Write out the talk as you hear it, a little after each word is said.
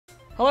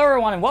Hello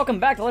everyone and welcome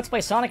back to Let's Play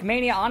Sonic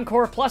Mania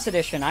Encore Plus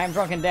Edition. I am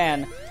Drunken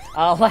Dan.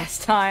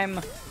 Last time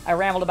I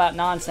rambled about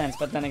nonsense,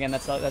 but then again,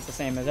 that's the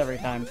same as every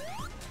time.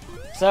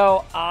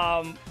 So,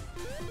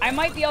 I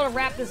might be able to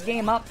wrap this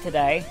game up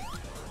today.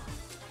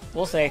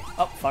 We'll see.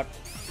 Oh, fuck.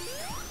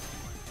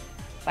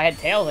 If I had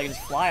tails, I could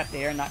just fly up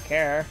there and not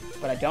care,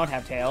 but I don't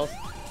have tails.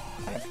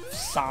 I have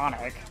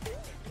Sonic.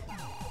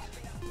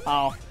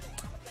 Oh.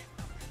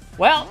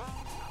 Well,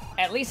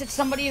 at least it's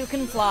somebody who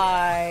can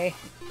fly.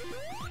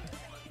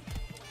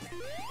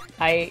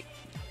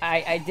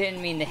 I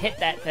didn't mean to hit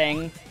that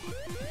thing,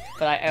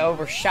 but I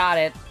overshot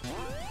it.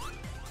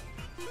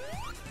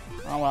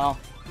 Oh well.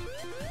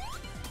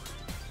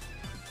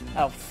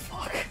 Oh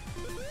fuck.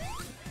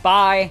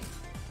 Bye.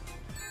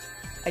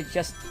 I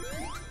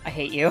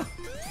hate you.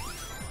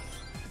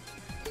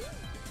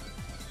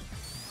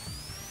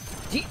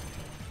 Gee.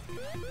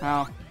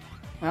 Oh.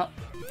 Well.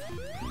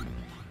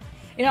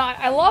 You know,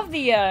 I love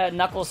the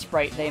Knuckles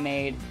sprite they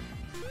made.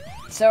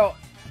 So,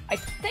 I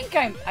think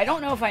I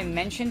don't know if I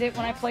mentioned it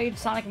when I played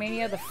Sonic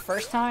Mania the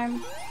first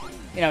time.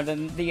 You know,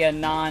 the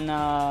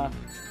non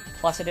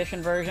Plus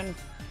Edition version.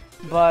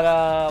 But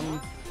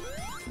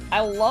I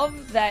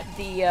love that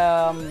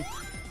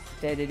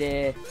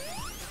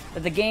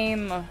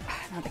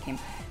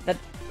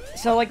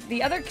so like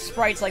the other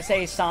sprites, like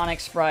say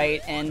Sonic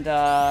sprite and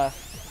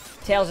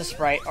Tails'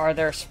 sprite, are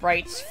their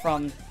sprites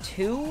from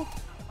 2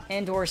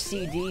 and or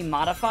CD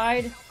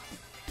modified.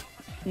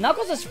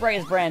 Knuckles' sprite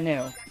is brand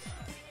new,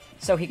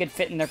 so he could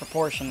fit in their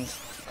proportions.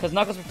 Because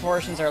Knuckles'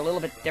 proportions are a little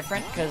bit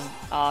different, because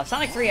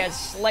Sonic 3 has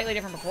slightly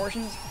different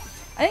proportions.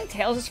 I think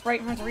Tails'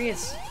 sprite from 3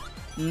 is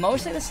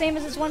mostly the same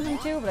as this one from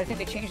 2, but I think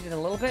they changed it a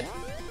little bit.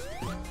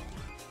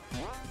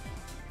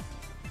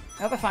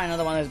 I hope I find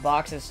another one of those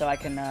boxes so I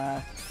can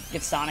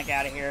get Sonic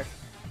out of here.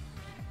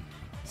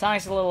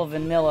 Sonic's a little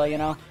vanilla, you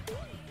know?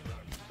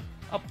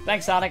 Oh,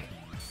 thanks, Sonic.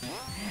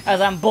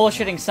 As I'm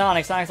bullshitting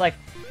Sonic, Sonic's like,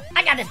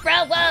 I got this,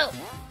 bro, whoa!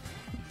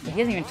 He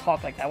doesn't even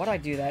talk like that. Why do I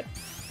do that?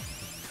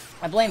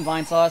 I blame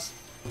Vine Sauce.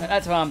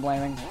 That's what I'm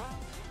blaming.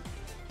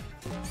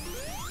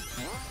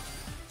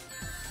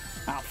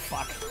 Oh,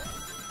 fuck.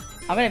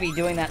 I'm gonna be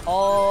doing that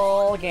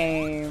all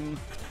game.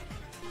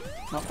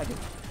 Nope, I did.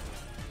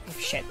 Oh,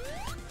 shit.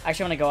 I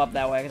actually want to go up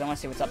that way, because I want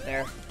to see what's up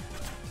there.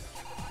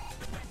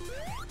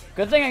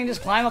 Good thing I can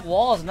just climb up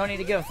walls and don't need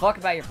to give a fuck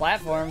about your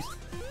platforms.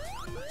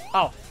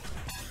 Oh.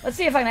 Let's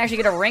see if I can actually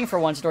get a ring for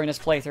once during this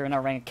playthrough, and a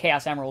ring of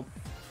Chaos Emerald.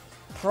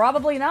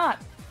 Probably not.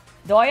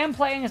 Though I am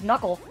playing as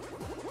Knuckle.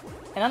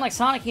 And unlike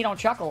Sonic, he don't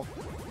chuckle.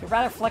 He'd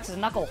rather flex his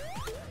knuckle.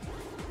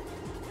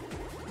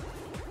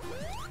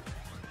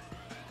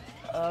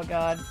 Oh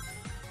god.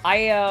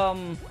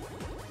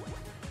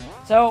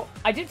 So,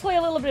 I did play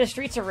a little bit of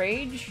Streets of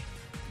Rage,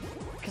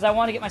 because I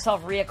wanted to get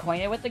myself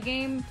reacquainted with the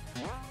game.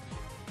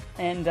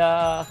 And,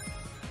 I'm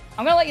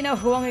gonna let you know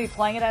who I'm gonna be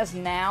playing it as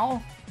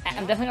now.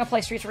 I'm definitely gonna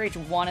play Streets of Rage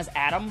 1 as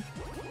Adam.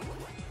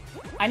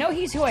 I know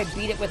he's who I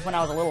beat it with when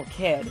I was a little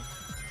kid,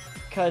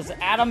 because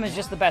Adam is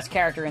just the best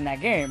character in that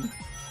game.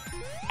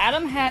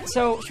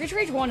 So, Streets of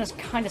Rage 1 is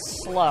kind of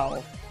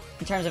slow,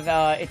 in terms of,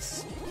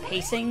 its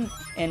pacing,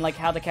 and, like,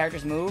 how the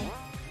characters move,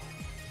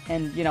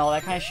 and, you know,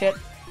 that kind of shit.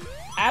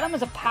 Adam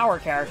is a power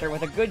character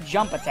with a good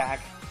jump attack.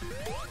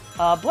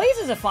 Blaze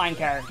is a fine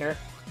character,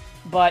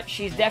 but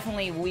she's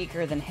definitely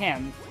weaker than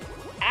him.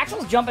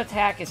 Axel's jump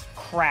attack is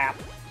crap.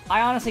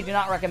 I honestly do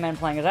not recommend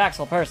playing as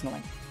Axel,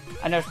 personally.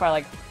 I know there's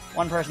probably, like,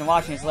 one person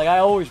watching is like, I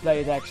always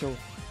play as Axel.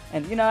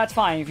 And, you know, that's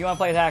fine. If you want to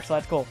play as Axel,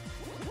 that's cool.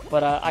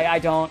 But, I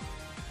don't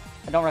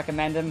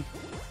recommend him.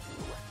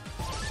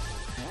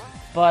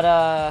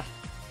 But,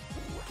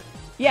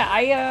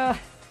 yeah,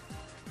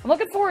 I'm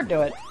looking forward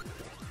to it.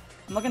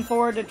 I'm looking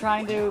forward to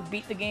trying to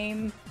beat the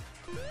game.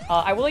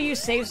 I will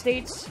use save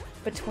states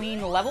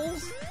between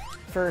levels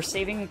for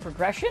saving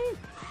progression.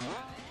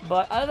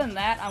 But other than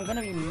that, I'm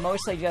gonna be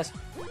mostly just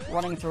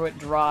running through it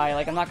dry.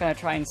 Like, I'm not gonna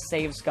try and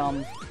save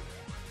scum.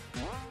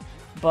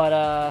 But,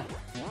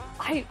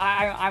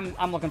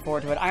 I'm looking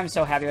forward to it. I'm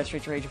so happy with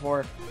Streets of Rage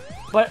 4.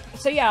 But,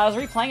 so yeah, I was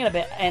replaying it a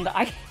bit, and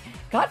I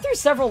got through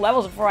several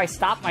levels before I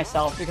stopped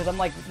myself, because I'm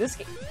like, this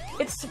game,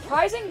 it's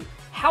surprising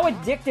how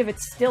addictive it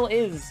still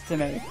is to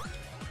me.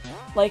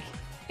 Like,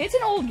 it's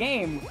an old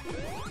game,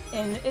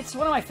 and it's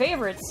one of my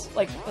favorites.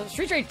 Like,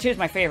 Streets of Rage 2 is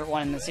my favorite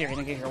one in the series,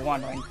 in case you're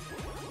wondering.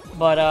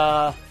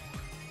 But,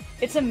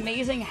 it's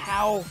amazing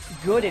how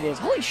good it is.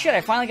 Holy shit,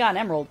 I finally got an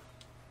emerald.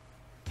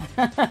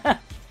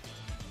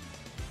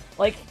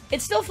 Like,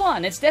 it's still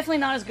fun. It's definitely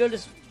not as good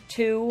as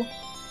 2,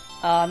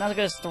 not as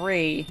good as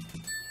 3,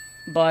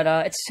 but,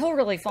 it's still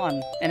really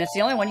fun. And it's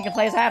the only one you can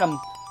play as Adam.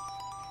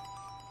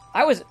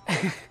 I'm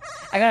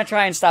gonna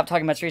try and stop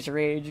talking about Streets of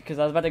Rage, because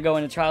I was about to go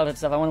into childhood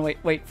stuff. I want to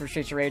wait for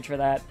Streets of Rage for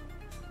that.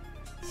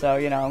 So,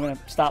 you know, I'm gonna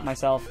stop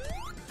myself,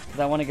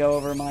 because I want to go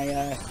over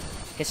my,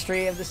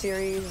 history of the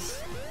series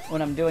when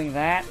I'm doing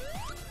that,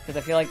 because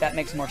I feel like that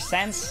makes more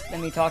sense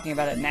than me talking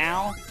about it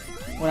now,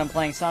 when I'm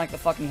playing Sonic the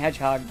fucking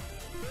Hedgehog.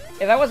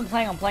 If I wasn't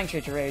planning on playing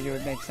Streets of Rage, it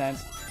would make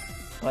sense.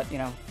 But, you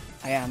know,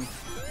 I am.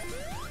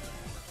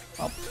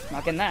 Well,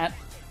 not getting that.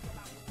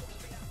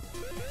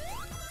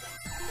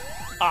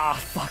 Ah,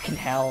 fucking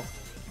hell.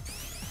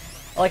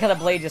 I like how the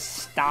blade just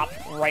stopped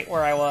right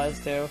where I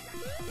was, too.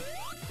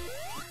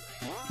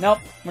 Nope,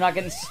 we're not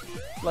getting,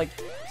 like,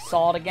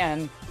 sawed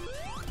again.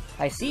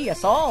 I see a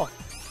saw.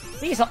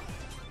 See saw.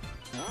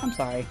 I'm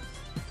sorry.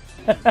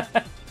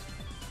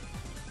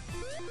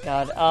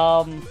 God,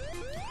 I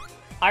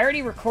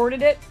already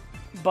recorded it,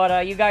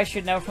 but you guys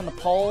should know from the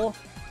poll.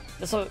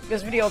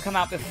 This video will come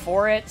out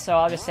before it, so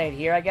I'll just say it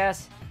here, I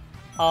guess.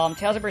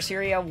 Tales of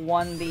Berseria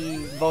won the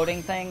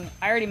voting thing.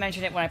 I already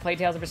mentioned it when I played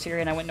Tales of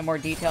Berseria, and I went into more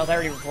details. I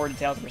already recorded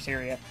Tales of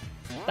Berseria.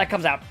 That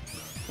comes out,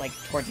 like,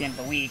 towards the end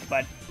of the week,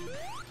 but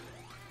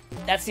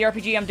that's the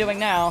RPG I'm doing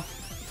now.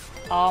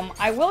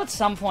 I will at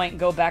some point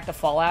go back to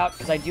Fallout,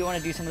 because I do want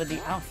to do some of the...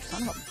 Oh,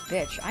 son of a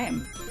bitch. I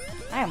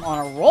am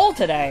on a roll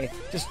today.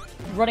 Just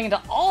running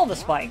into all the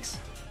spikes.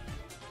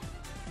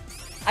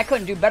 I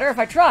couldn't do better if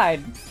I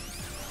tried.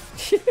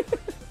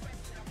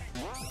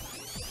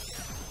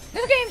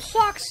 This game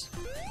sucks!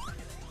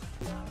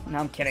 No,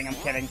 I'm kidding, I'm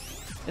kidding.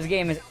 This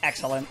game is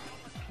excellent.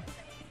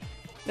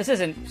 This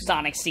isn't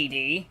Sonic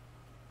CD.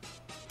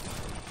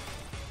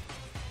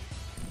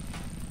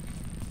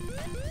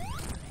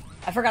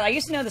 I forgot, I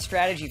used to know the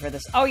strategy for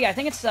this. Oh yeah, I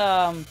think it's,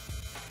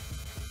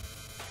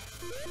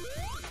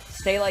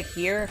 stay like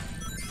here.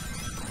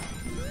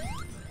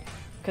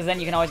 Because then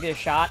you can always get a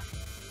shot.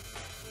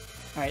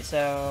 Alright,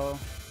 so...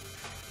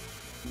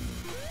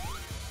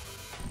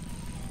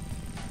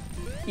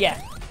 Yeah,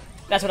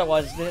 that's what it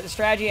was. The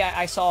strategy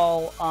I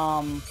saw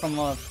from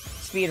a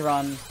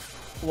speedrun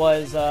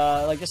was,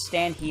 like, just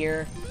stand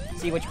here,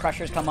 see which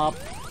crushers come up,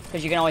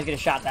 because you can always get a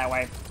shot that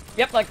way.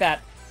 Yep, like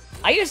that.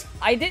 I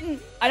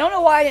don't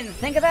know why I didn't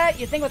think of that.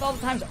 You think with all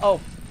the times...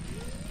 Oh.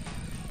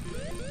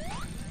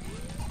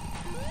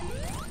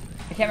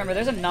 I can't remember.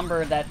 There's a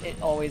number that it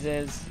always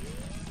is.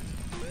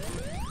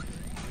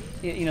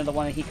 You know, the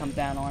one that he comes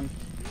down on.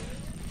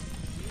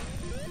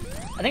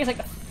 I think it's like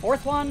the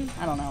 4th one?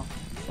 I don't know.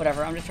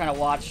 Whatever, I'm just trying to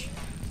watch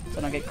so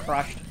I don't get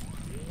crushed.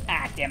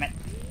 Ah, damn it.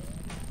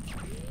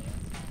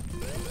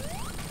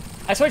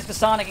 I switched to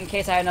Sonic in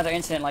case I had another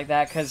incident like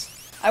that, because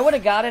I would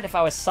have got it if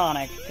I was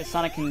Sonic, because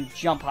Sonic can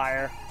jump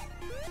higher.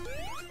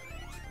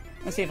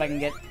 Let's see if I can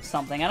get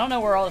something. I don't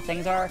know where all the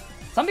things are.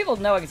 Some people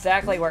know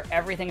exactly where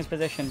everything is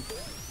positioned.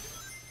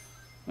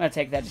 I'm going to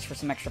take that just for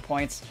some extra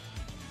points.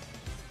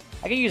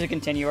 I could use a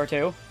continue or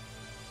two.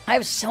 I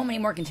have so many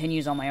more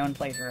continues on my own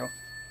playthrough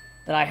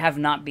that I have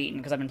not beaten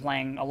because I've been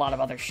playing a lot of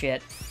other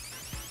shit.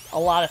 A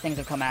lot of things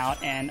have come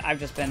out, and I've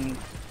just been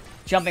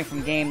jumping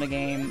from game to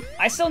game.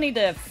 I still need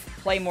to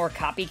play more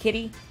Copy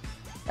Kitty.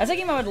 That's a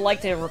game I would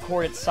like to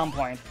record at some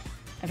point.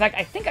 In fact,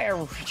 I think I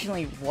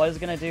originally was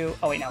gonna do...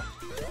 Oh, wait, no.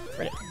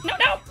 No,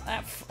 no!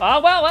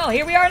 Oh, well,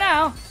 here we are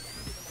now.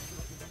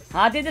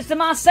 I did this to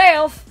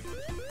myself.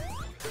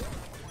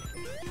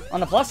 On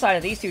the plus side,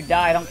 if these two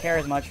die, I don't care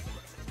as much.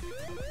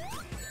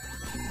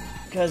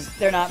 Because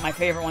they're not my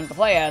favorite ones to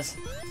play as.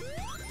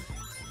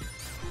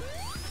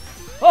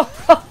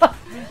 Oh,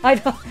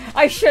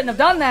 I shouldn't have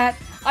done that.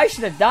 I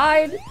should have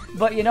died,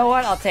 but you know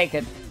what? I'll take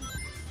it.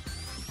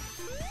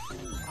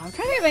 I'm trying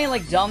to think of any,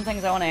 like, dumb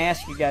things I want to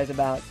ask you guys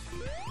about.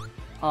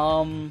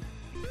 I'm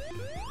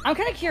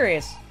kind of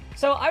curious.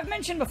 So, I've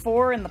mentioned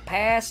before in the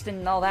past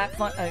and all that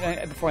fun...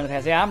 before in the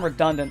past, yeah, I'm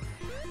redundant.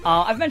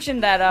 I've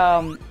mentioned that,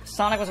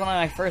 Sonic was one of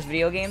my first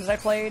video games I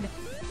played.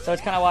 So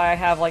it's kind of why I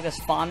have, like, this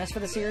fondness for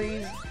the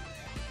series.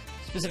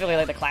 Specifically,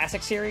 like, the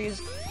classic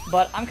series.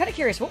 But I'm kind of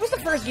curious, what was the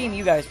first game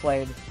you guys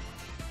played?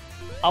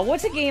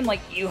 What's a game, like,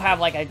 you have,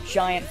 like, a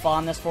giant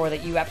fondness for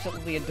that you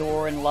absolutely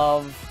adore and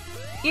love?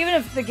 Even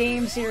if the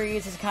game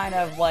series is kind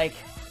of, like,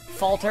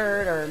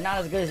 faltered or not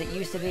as good as it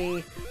used to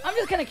be. I'm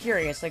just kind of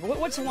curious, like,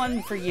 what's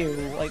one for you,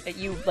 like, that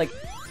you, like,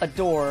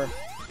 adore?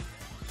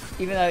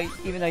 Even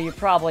though you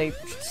probably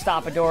should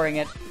stop adoring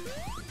it.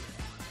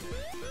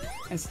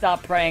 And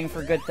stop praying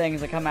for good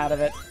things that come out of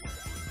it.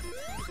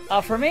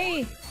 For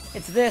me,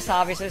 it's this,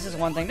 obviously. This is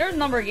one thing. There's a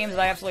number of games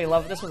that I absolutely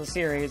love. This was a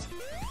series.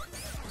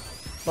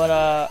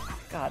 But,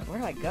 God, where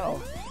do I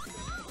go?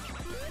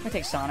 I'm gonna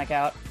take Sonic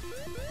out.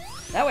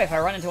 That way, if I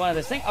run into one of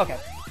those things... Okay.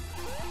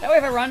 That way,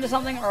 if I run into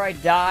something or I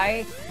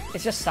die,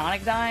 it's just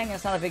Sonic dying, and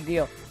it's not a big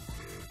deal.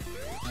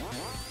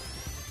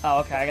 Oh,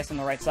 okay. I guess I'm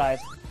the right size.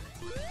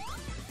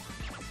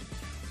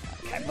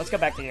 Okay, let's go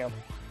back to you.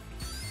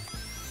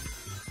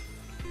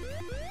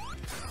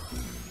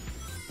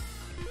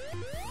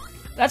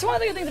 That's one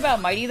of the good things about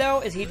Mighty,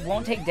 though, is he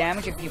won't take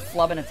damage if you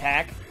flub an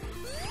attack.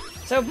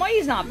 So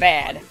Mighty's not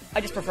bad.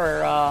 I just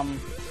prefer,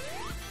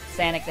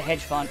 Sonic the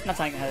Hedgehog. Not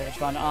Sonic the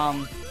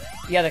Hedgehog,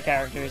 the other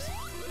characters.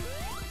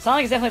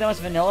 Sonic is definitely the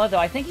most vanilla, though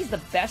I think he's the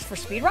best for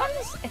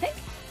speedruns, I think?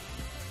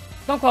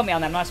 Don't quote me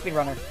on that, I'm not a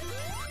speedrunner.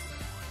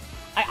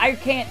 I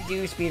can't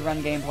do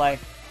speedrun gameplay.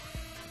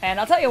 And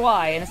I'll tell you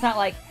why, and it's not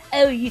like,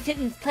 oh, you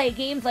shouldn't play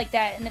games like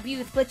that and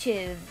abuse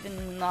glitches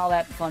and all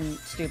that fun,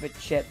 stupid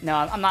shit. No,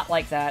 I'm not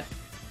like that.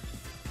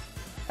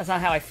 That's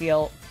not how I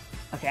feel.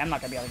 Okay, I'm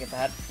not gonna be able to get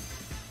that.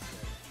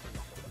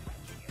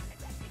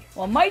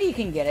 Well, Mighty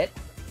can get it,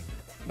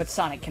 but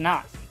Sonic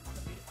cannot.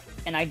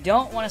 And I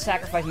don't want to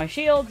sacrifice my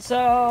shield,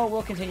 so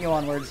we'll continue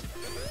onwards.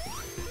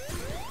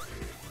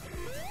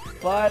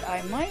 But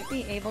I might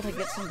be able to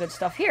get some good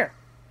stuff here.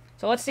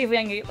 So let's see if we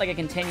can get, like, a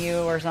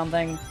continue or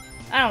something.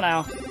 I don't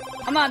know.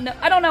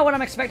 I don't know what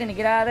I'm expecting to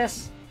get out of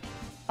this.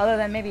 Other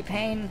than maybe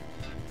pain.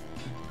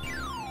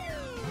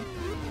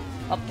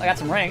 Oh, I got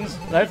some rings.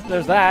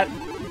 There's that.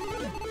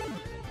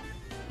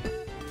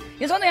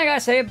 Here's one thing I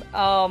gotta say.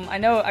 I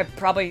know I'll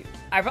probably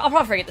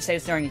forget to say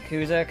this during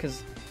Yakuza,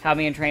 because how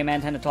me and Train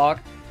Man tend to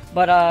talk.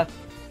 But,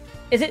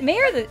 is it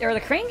me or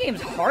the crane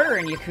game's harder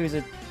in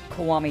Yakuza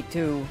Kiwami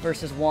 2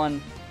 versus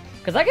 1?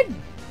 Because I could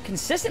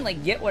consistently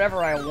get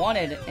whatever I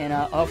wanted in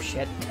a... Oh,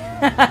 shit.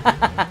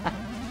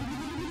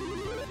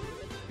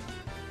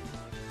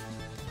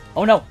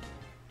 Oh, no.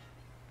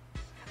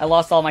 I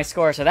lost all my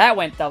score, so that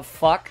went the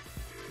fuck.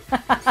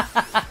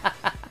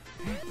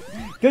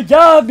 Good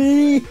job,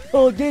 me!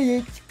 Oh,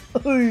 dang it.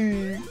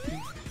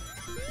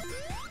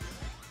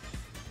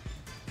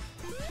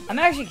 I'm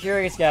actually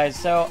curious, guys.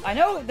 So, I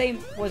know they...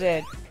 Was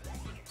it...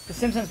 The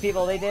Simpsons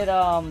people, they did,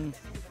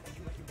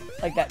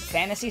 like that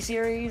fantasy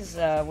series,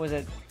 was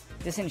it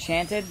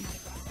Disenchanted?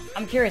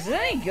 I'm curious, is it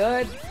any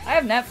good? I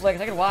have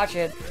Netflix, I could watch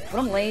it, but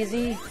I'm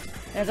lazy.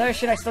 There's other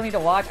shit I still need to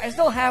watch. I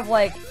still have,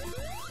 like,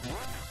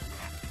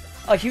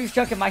 a huge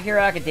chunk of My Hero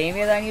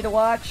Academia that I need to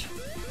watch.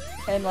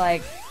 And,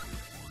 like,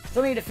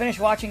 still need to finish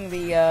watching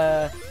the,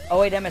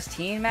 08MS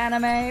Teen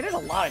anime. There's a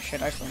lot of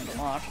shit I still need to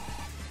watch.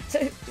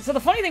 So the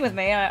funny thing with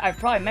me, and I've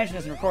probably mentioned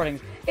this in recordings,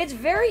 it's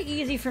very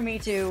easy for me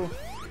to,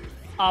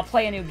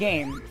 play a new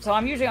game. So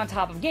I'm usually on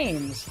top of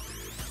games.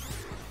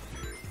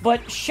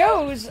 But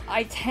shows,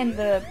 I tend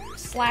to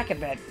slack a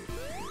bit.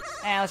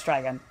 Let's try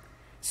again.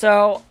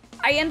 So,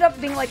 I end up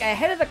being, like,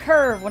 ahead of the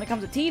curve when it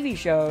comes to TV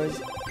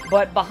shows,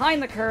 but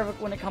behind the curve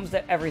when it comes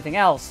to everything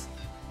else.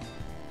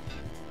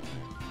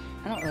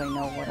 I don't really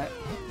know what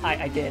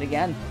I did it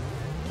again.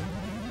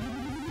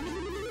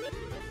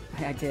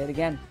 I did it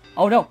again.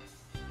 Oh, no!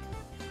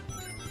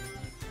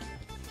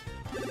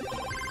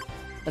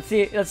 Let's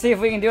see if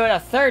we can do it a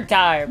third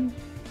time!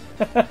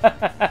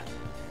 Let's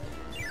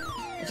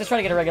just try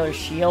to get a regular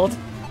shield.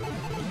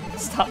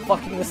 Stop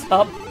fucking this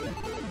up.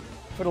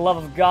 For the love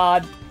of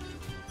God.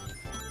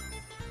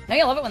 Don't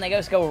you love it when they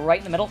just go right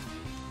in the middle?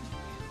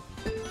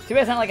 Too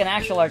bad it's not like an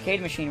actual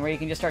arcade machine where you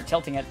can just start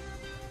tilting it.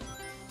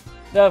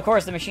 Though, of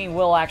course, the machine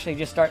will actually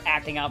just start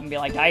acting up and be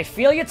like, I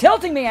feel you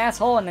tilting me,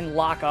 asshole! And then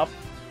lock up.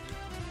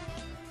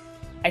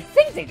 I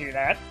think they do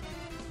that.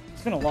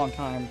 It's been a long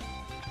time.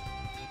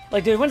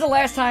 Like, dude, when's the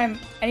last time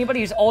anybody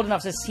who's old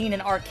enough has seen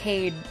an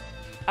arcade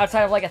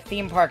outside of, like, a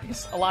theme park?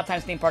 Because a lot of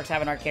times theme parks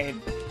have an arcade.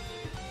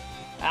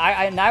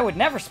 I would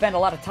never spend a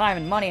lot of time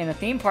and money in a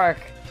theme park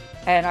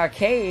and an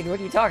arcade. What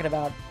are you talking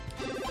about?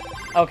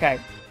 Okay.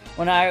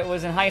 When I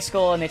was in high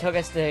school and they took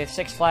us to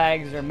Six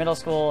Flags or middle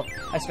school,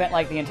 I spent,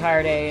 like, the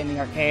entire day in the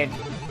arcade.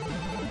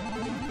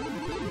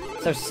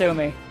 So sue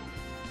me.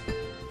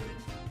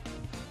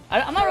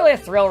 I'm not really a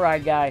thrill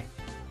ride guy.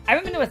 I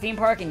haven't been to a theme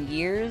park in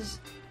years.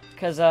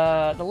 Because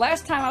the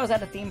last time I was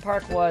at a theme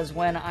park was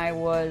when I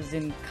was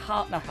in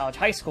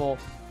high school.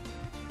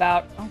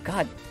 About, oh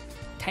god,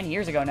 10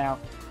 years ago now.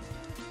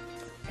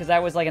 Because I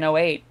was like in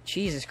 08.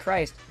 Jesus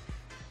Christ.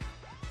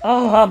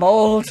 Oh, I'm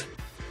old.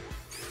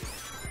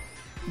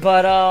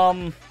 But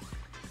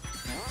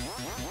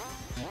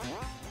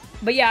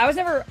yeah,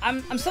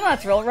 I'm still not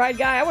a thrill ride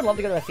guy. I would love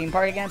to go to a theme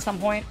park again at some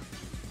point.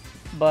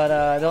 But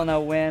I don't know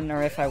when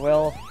or if I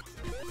will.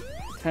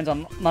 Depends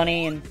on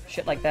money and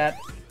shit like that.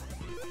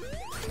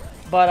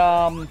 But,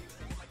 oh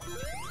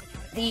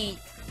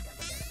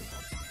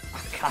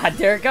god,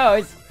 there it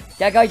goes.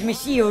 There goes my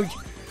shield.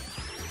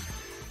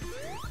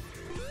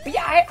 But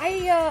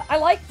yeah, I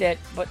liked it,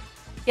 but,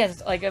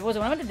 yes, like, when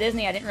I went to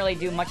Disney, I didn't really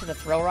do much of the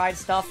thrill ride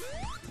stuff.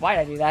 Why'd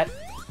I do that?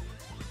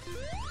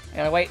 I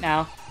gotta wait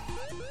now.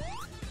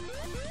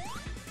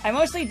 I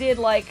mostly did,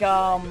 like,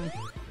 how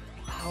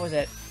was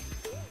it?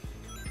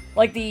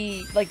 Like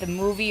the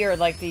movie or,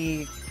 like,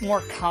 the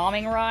more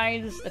calming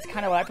rides. That's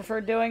kind of what I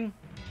preferred doing.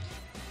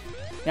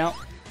 No.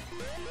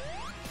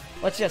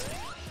 Let's just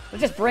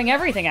bring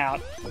everything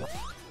out.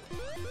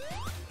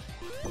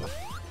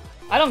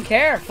 I don't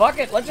care. Fuck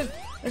it. Let's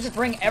just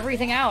bring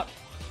everything out.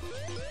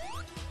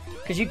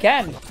 Cause you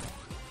can.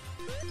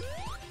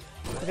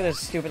 Look at those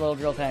stupid little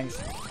drill tanks.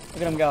 Look at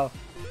them go.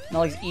 And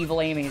all these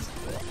evil Amy's.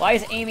 Why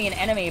is Amy an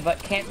enemy but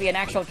can't be an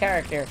actual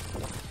character?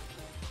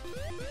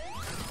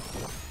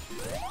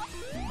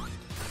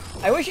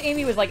 I wish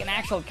Amy was like an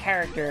actual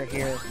character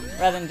here,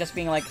 rather than just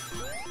being like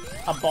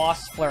a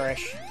boss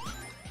flourish.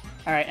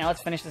 Alright, now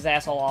let's finish this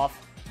asshole off.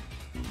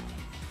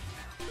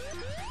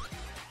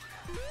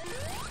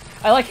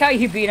 I like how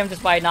you beat him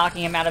just by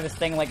knocking him out of his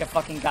thing like a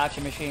fucking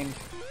gacha machine.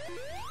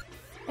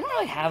 I don't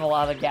really have a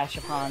lot of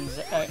gashapons.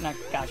 Not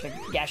gacha,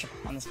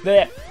 gashapons.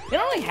 Blech. They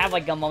don't really have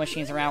like gumball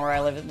machines around where I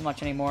live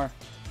much anymore.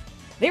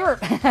 They were...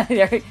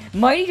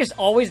 Mighty just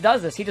always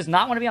does this. He does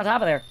not want to be on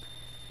top of there.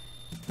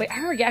 But I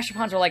remember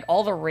gashapons were like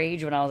all the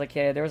rage when I was a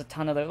kid. There was a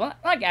ton of those. Well,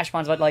 not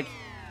gashapons, but like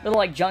little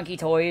like junky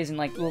toys and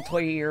like little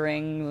toy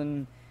earrings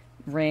and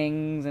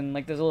rings and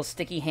like those little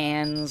sticky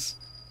hands.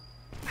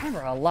 I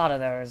remember a lot of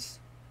those.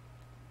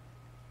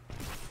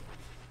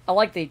 I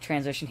like the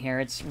transition here.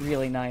 It's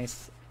really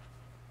nice.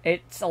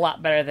 It's a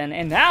lot better than,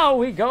 and now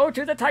we go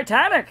to the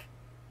Titanic!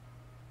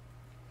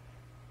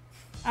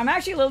 I'm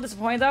actually a little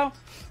disappointed, though.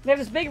 They have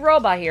this big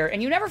robot here,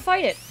 and you never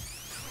fight it.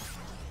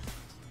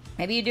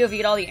 Maybe you do if you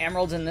get all the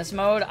emeralds in this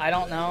mode. I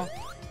don't know.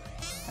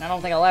 And I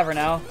don't think I'll ever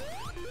know.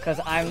 Because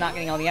I'm not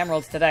getting all the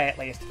emeralds today, at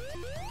least.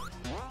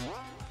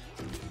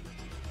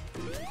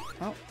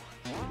 Oh.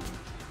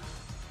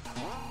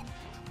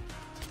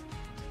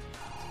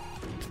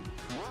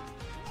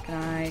 Can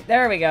I...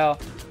 There we go.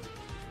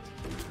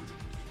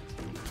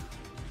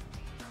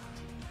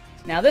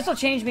 Now, this will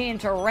change me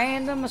into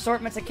random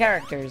assortments of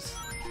characters.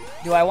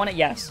 Do I want it?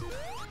 Yes.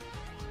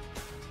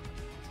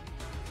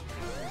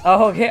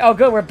 Oh, okay. Oh,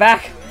 good. We're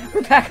back.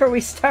 We're back where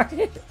we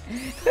started.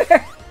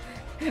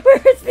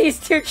 Where's these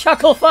two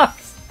chuckle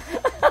fucks?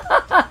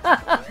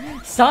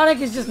 Sonic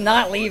is just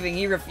not leaving.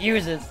 He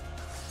refuses.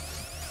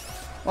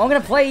 Well, I'm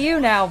gonna play you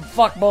now,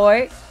 fuck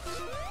boy.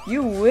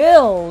 You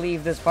will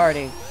leave this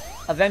party.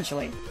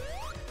 Eventually.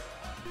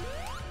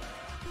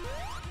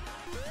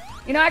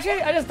 You know,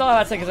 actually, I just thought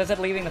about it because I said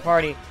leaving the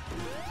party.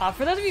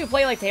 For those of you who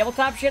play, like,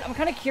 tabletop shit, I'm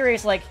kind of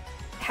curious, like,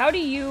 how do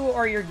you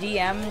or your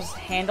DMs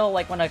handle,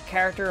 like, when a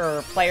character or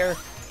a player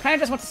kind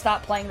of just wants to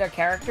stop playing their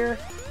character?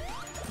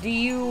 Do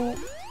you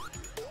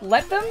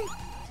let them?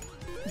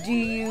 Do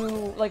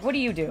you, like, what do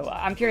you do?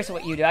 I'm curious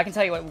what you do. I can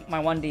tell you what my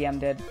one DM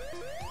did.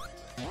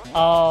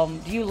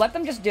 Do you let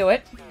them just do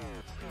it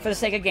for the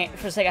sake of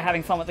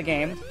having fun with the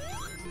game?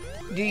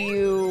 Do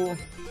you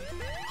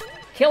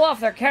kill off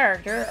their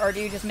character, or do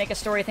you just make a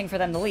story thing for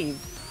them to leave?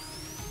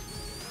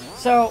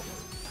 So,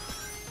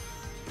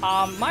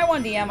 my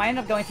one DM, I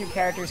ended up going through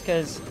characters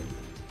because,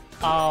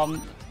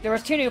 there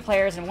was 2 new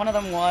players, and one of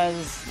them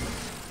was,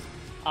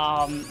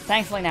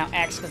 thankfully now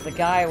X, because the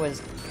guy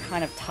was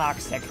kind of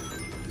toxic.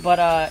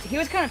 But, he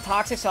was kind of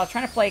toxic, so I was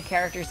trying to play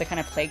characters that kind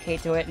of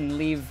placate to it and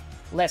leave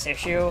less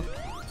issue.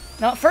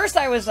 Now, first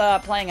I was,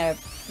 playing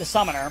the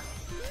Summoner.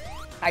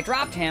 I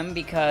dropped him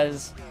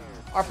because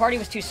our party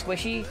was too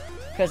squishy,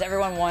 because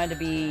everyone wanted to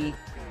be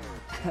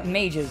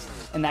mages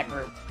in that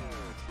group.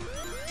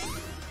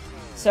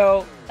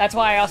 So, that's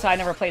why I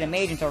never played a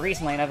mage until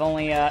recently, and I've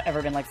only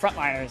ever been, like,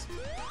 frontliners.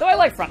 Though I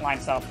like frontline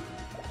stuff.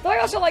 Though I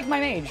also like my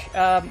mage.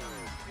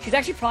 She's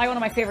actually probably one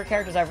of my favorite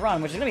characters I've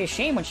run, which is gonna be a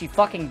shame when she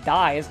fucking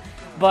dies.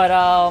 But,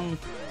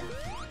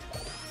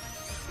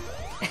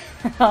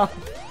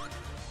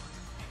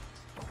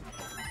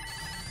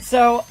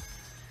 so,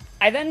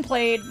 I then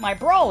played my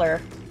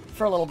brawler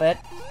for a little bit,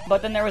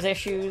 but then there was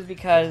issues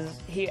because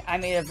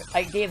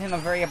I gave him a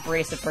very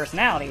abrasive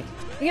personality.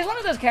 He's one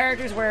of those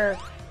characters where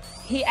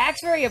he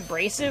acts very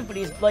abrasive, but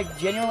he's, like,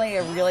 genuinely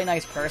a really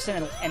nice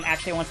person and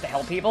actually wants to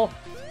help people.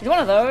 He's one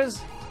of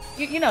those.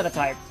 You know the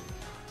type.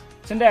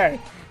 Tsundere.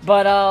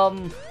 But,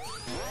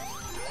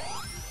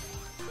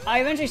 I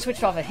eventually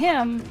switched off of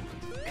him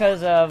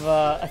because of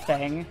a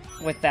thing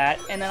with that,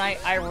 and then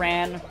I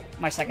ran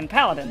my second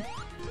paladin,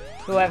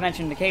 who I've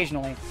mentioned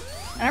occasionally.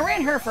 And I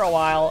ran her for a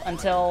while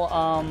until,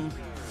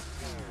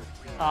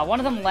 one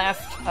of them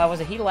left.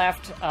 He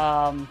left,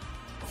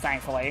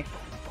 thankfully.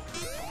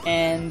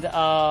 And,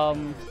 I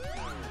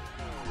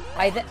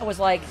was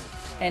like,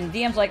 and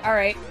DM's like,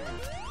 alright,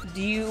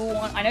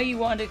 I know you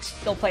wanted to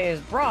still play as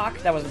Brock,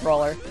 that was the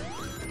brawler.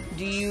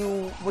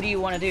 What do you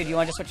want to do? Do you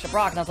want to just switch to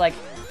Brock? And I was like,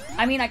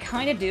 I mean, I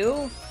kind of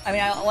do. I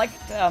mean, I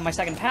liked my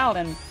second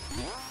paladin,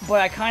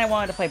 but I kind of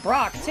wanted to play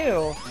Brock,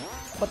 too.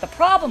 But the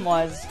problem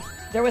was,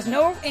 there was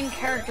no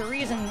in-character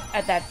reason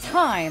at that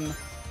time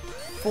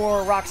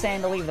for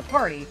Roxanne to leave the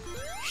party.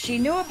 She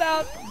knew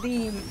about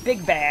the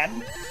big bad,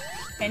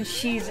 and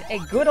she's a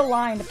good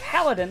aligned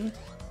paladin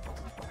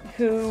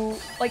who,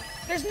 like,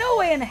 there's no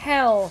way in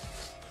hell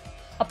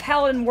a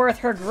paladin worth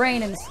her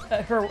grain and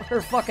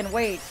her fucking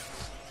weight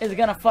is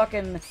gonna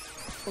fucking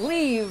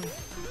leave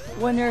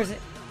when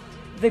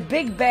the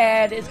big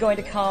bad is going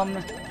to come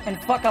and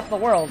fuck up the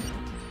world.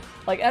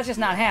 Like, that's just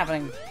not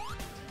happening.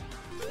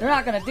 They're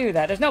not gonna do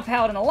that. There's no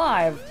paladin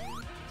alive.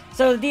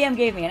 So the DM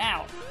gave me an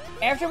out.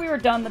 After we were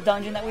done the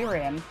dungeon that we were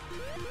in,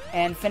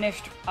 and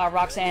finished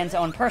Roxanne's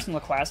own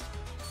personal quest,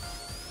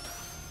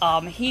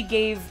 he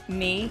gave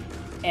me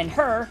and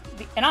her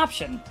an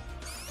option.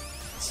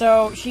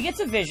 So she gets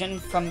a vision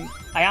from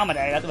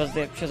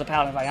Ayamade. She was a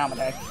paladin of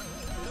Ayamade.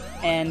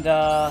 And,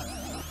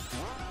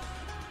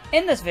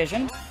 in this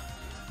vision,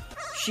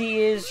 she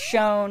is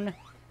shown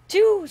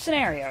 2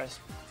 scenarios.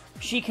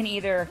 She can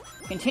either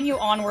continue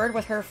onward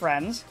with her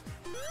friends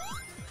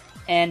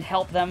and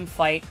help them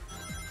fight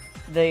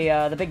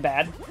the big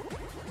bad,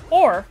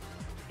 or,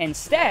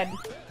 instead,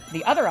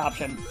 the other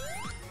option,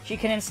 she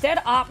can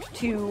instead opt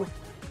to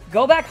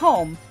go back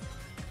home,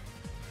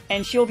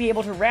 and she'll be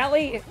able to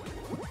rally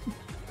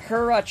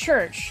her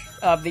church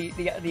of the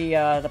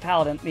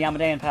paladin, the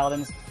Amadean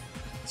paladins,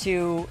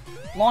 to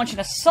launch an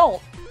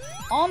assault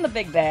on the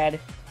big bad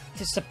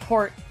to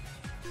support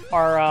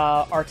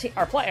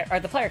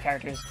the player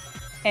characters.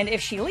 And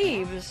if she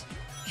leaves,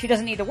 she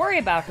doesn't need to worry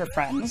about her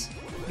friends,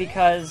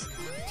 because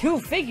 2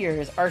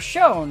 figures are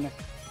shown.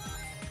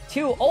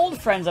 2 old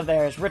friends of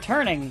theirs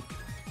returning.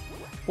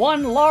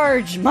 One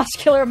large,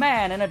 muscular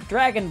man and a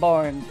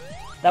dragonborn.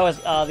 That was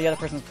the other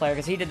person's player,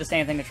 because he did the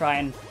same thing to try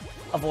and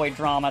avoid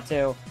drama,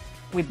 too.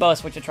 We both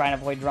switched to try and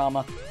avoid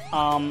drama.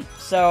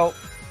 So,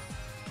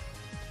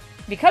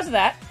 because of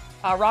that,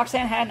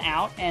 Roxanne had an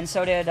out, and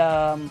so did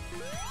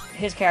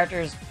his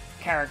character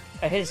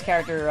that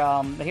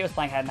he was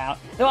playing had an out.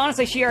 Though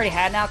honestly, she already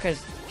had an out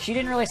because she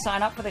didn't really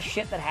sign up for the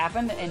shit that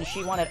happened, and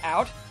she wanted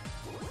out.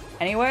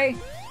 Anyway,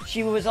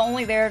 she was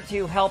only there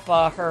to help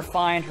her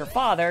find her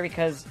father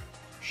because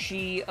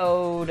she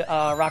owed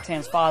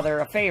Roxanne's father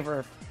a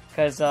favor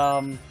because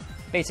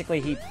basically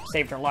he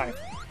saved her life.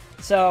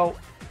 So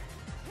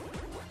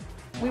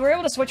we were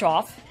able to switch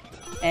off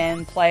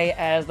and play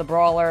as the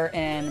Brawler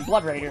and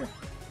Blood Rager.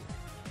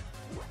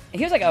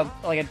 He was like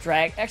a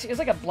drag. Actually, it was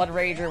like a Blood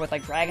Rager with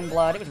like dragon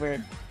blood. It was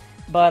weird,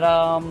 but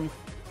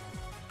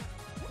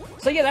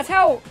so yeah, that's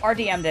how our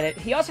DM did it.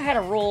 He also had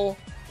a rule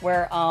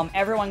where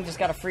everyone just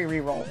got a free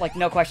reroll, like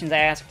no questions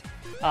asked.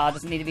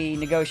 Doesn't need to be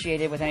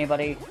negotiated with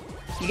anybody.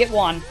 You get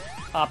 1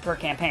 per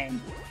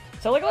campaign.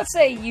 So like, let's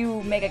say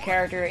you make a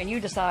character and you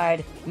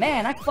decide,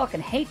 man, I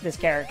fucking hate this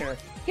character.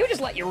 He would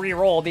just let you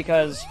reroll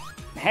because,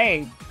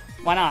 hey,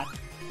 why not?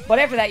 But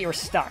after that, you were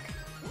stuck.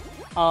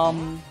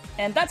 And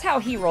that's how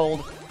he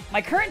rolled.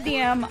 My current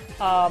DM,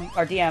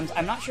 or DMs,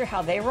 I'm not sure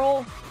how they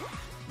roll,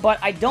 but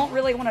I don't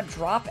really want to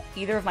drop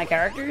either of my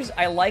characters.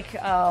 I like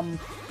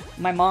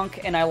my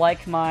Monk and I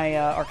like my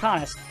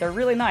Arcanist. They're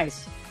really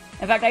nice.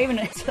 In fact, I even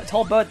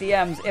told both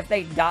DMs, if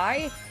they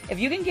die, if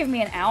you can give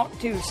me an out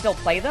to still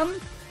play them,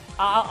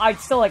 I'd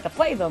still like to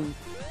play them.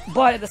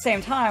 But at the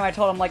same time, I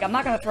told them, like, I'm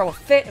not going to throw a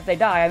fit if they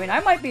die. I mean, I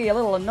might be a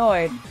little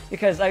annoyed,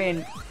 because, I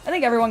mean, I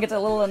think everyone gets a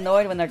little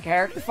annoyed when their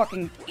character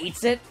fucking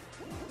eats it.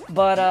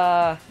 But,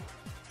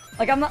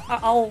 like,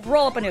 I'll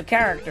roll up a new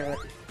character.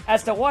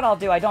 As to what I'll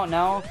do, I don't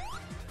know.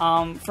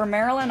 For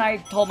Marilyn, I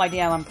told my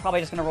DM I'm probably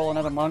just going to roll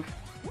another Monk,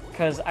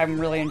 because I'm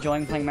really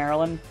enjoying playing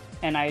Marilyn,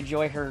 and I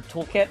enjoy her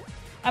toolkit.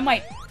 I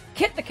might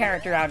kit the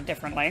character out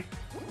differently.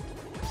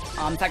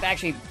 In fact,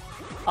 actually,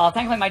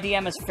 thankfully my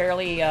DM is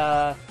fairly,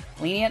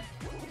 lenient.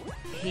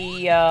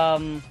 He,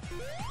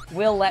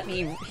 will let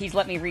me, he's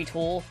let me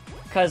retool,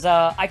 because,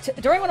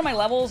 during one of my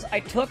levels, I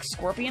took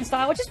Scorpion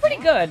style, which is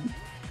pretty good,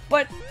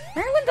 but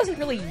Marilyn doesn't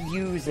really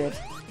use it.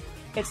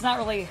 It's not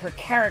really her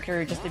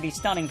character just to be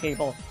stunning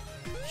people.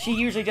 She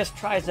usually just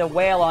tries to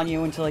wail on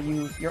you until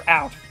you're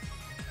out.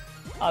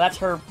 That's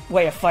her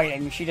way of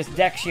fighting. She just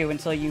decks you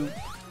until you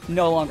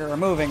no longer are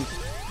moving.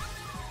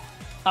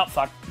 Oh,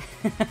 fuck.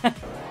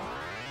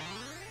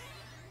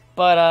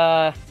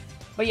 But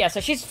yeah,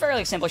 so she's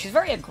fairly simple. She's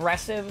very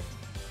aggressive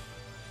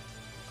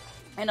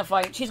in a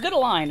fight. She's good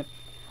aligned.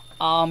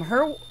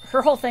 Her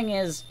whole thing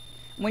is,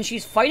 when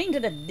she's fighting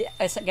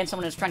against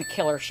someone that's trying to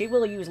kill her, she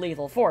will use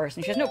lethal force,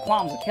 and she has no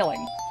qualms with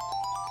killing.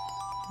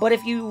 But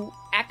if you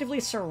actively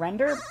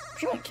surrender,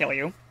 she won't kill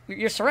you.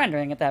 You're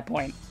surrendering at that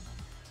point.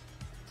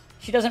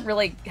 She doesn't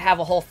really have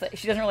a whole thing.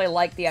 She doesn't really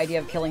like the idea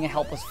of killing a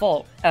helpless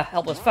foe.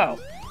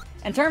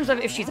 In terms of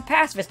if she's a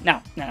pacifist,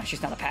 no,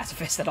 she's not a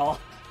pacifist at all.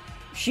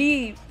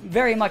 She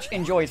very much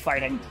enjoys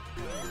fighting.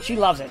 She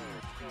loves it.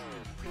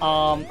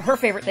 Her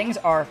favorite things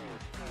are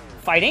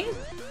fighting,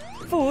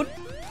 food,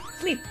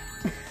 sleep.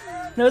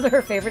 Those are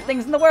her favorite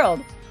things in the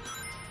world.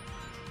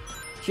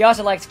 She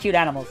also likes cute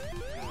animals,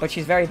 but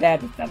she's very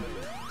bad with them.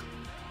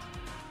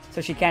 So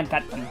she can't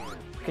pet them,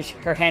 because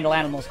her handle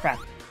animal's crap.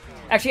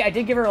 Actually, I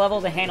did give her a level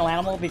to handle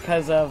animal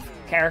because of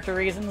character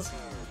reasons.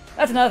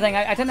 That's another thing.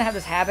 I tend to have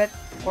this habit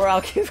where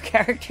I'll give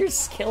characters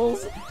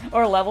skills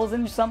or levels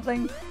in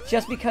something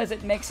just because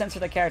it makes sense for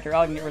the character. Oh,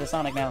 I can get rid of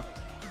Sonic now.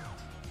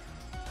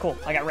 Cool,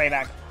 I got Ray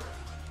back.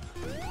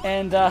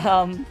 And,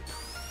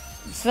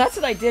 so that's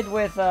what I did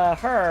with,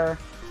 her.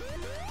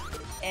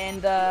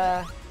 And,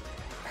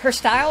 her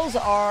styles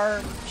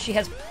are... She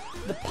has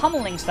the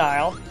pummeling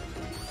style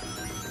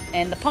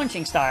and the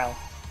punching style.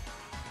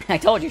 I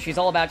told you, she's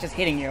all about just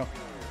hitting you.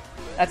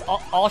 That's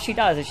all she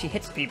does, is she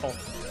hits people.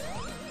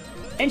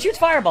 And shoots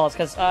fireballs,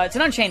 because it's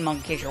an Unchained Monk,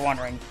 in case you're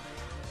wondering.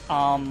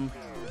 You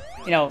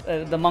know,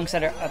 the monks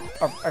that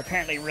are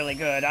apparently really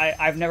good.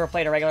 I've never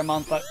played a regular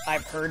monk, but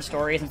I've heard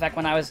stories. In fact,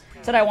 when I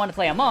said I wanted to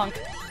play a monk,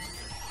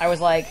 I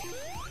was like,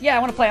 yeah, I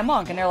want to play a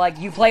monk. And they're like,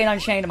 you play an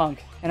Unchained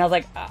Monk. And I was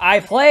like, I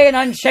play an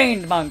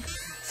Unchained Monk.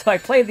 So I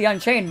played the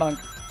Unchained Monk.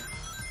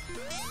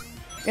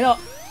 You know,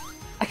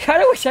 I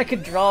kind of wish I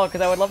could draw,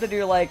 because I would love to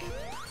do, like,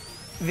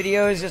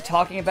 videos just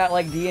talking about,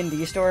 like,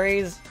 D&D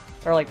stories,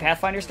 or, like,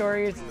 Pathfinder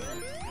stories,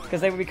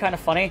 because they would be kind of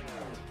funny.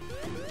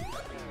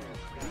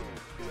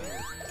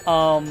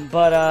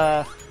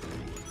 I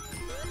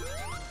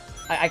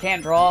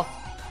can't draw.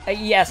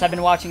 Yes, I've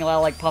been watching a lot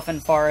of, like, Puffin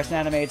Forest,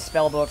 Animated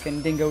Spellbook,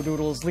 and Dingo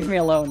Doodles. Leave me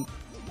alone.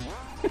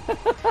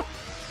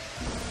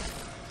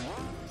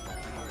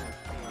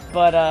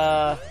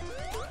 But,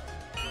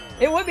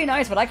 it would be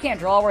nice, but I can't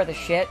draw worth a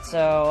shit,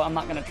 so I'm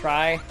not gonna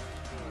try.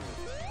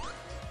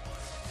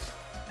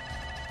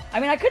 I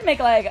mean, I could make,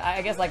 like,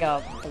 I guess, like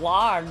a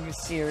vlog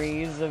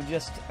series of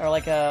just, or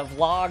like a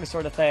vlog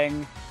sort of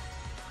thing.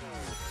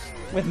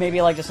 With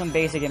maybe, like, just some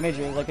basic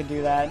images. I could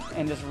do that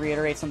and just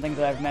reiterate some things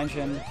that I've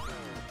mentioned.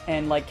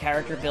 And, like,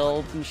 character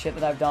builds and shit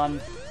that I've done.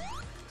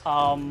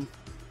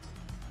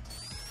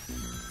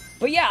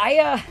 But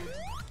yeah,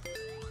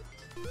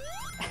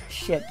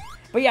 shit.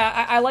 But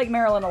yeah, I like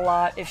Marilyn a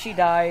lot if she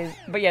dies.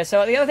 But yeah,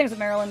 so the other things with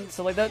Marilyn,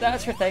 so like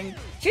that's her thing.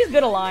 She's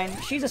good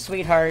aligned. She's a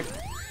sweetheart.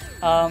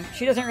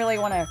 She doesn't really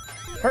want to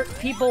hurt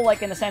people,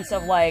 like in the sense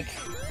of like,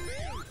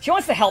 she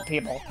wants to help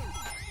people.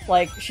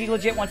 Like she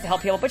legit wants to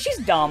help people, but she's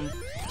dumb.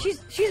 She's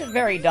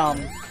very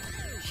dumb.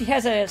 She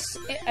has an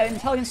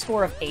intelligence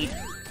score of 8.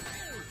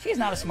 She's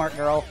not a smart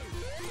girl.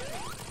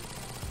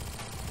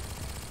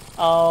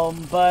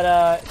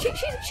 She's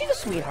a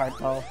sweetheart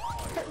though.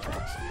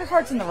 Her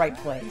heart's in the right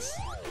place.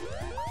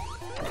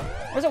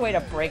 There's a way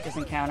to break this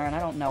encounter, and I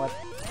don't know it.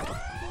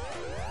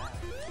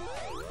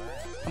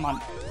 Come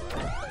on.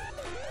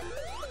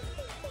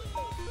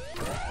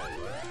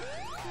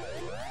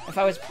 If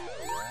I was...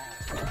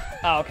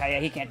 Oh, okay, yeah,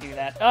 he can't do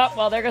that. Oh,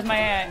 well, there goes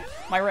my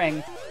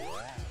ring.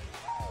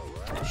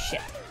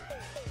 Shit.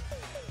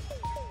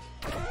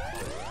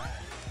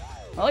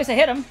 Well, at least I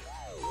hit him.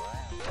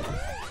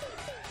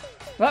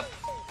 Whoop.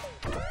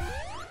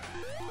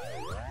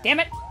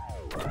 Damn it.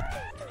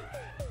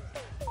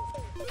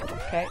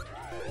 Okay.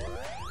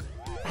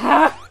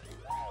 Ah!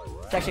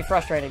 It's actually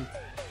frustrating.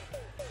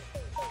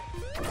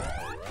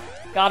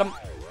 Got him.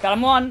 Got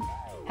him one.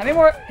 How many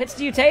more hits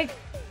do you take?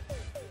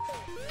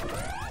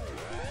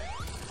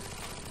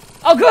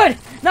 Oh, good!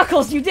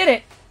 Knuckles, you did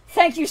it!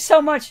 Thank you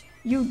so much,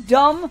 you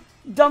dumb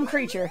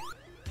creature.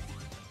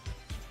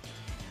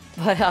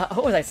 But,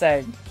 what was I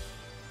saying?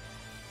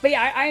 But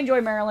yeah, I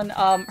enjoy Marilyn.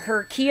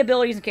 Her key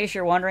abilities, in case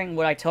you're wondering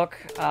what I took,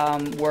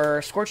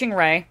 were Scorching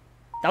Ray.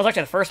 That was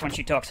actually the first one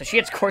she took, so she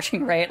had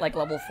Scorching Ray at, like,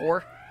 level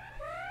 4.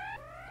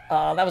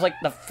 That was, like,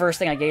 the first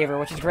thing I gave her,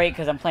 which is great,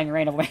 because I'm playing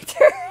Reign of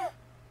Winter.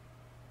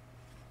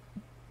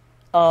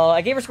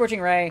 I gave her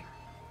Scorching Ray.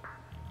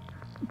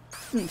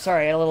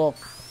 Sorry, I had a little...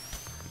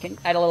 Can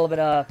add a little bit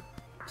of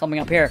something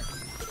up here.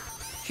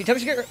 She took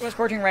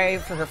Scorching Ray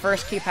for her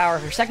first key power.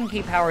 Her second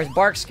key power is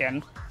Bark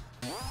Skin.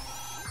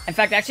 In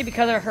fact, actually,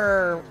 because of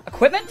her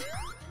equipment,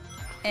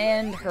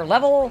 and her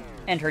level,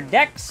 and her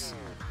dex,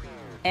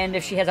 and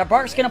if she has a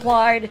Bark Skin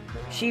applied,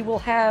 she will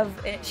have...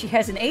 She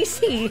has an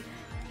AC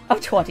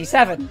of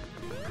 27.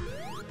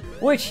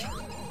 Which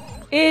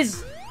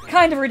is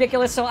kind of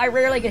ridiculous, so I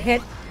rarely get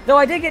hit. Though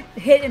I did get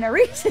hit in a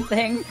recent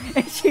thing,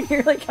 and she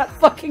nearly got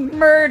fucking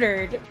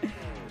murdered.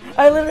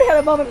 I literally had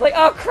a moment like,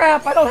 oh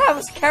crap, I don't have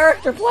this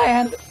character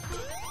planned.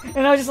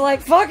 And I was just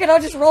like, fuck it,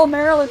 I'll just roll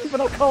Marilyn, but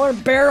I'll call her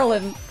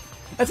Barrelin.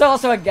 That's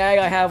also a gag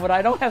I have when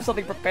I don't have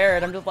something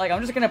prepared. I'm just like, I'm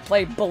just gonna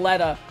play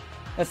Boletta.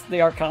 That's the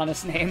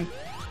Arcanist name.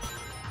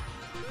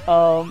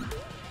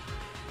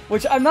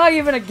 Which I'm not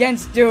even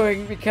against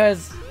doing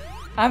because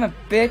I'm a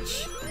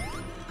bitch.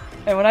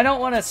 And when I don't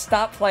want to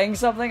stop playing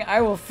something,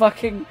 I will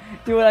fucking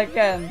do what I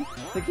can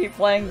to keep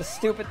playing the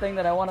stupid thing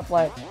that I want to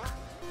play.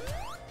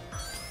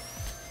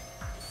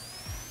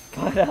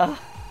 But,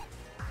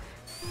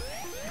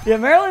 yeah,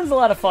 Marilyn's a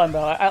lot of fun,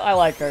 though. I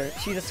like her.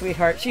 She's a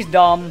sweetheart. She's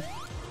dumb.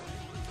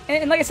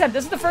 And like I said,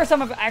 this is the first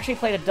time I've actually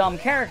played a dumb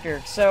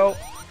character. So,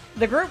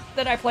 the group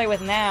that I play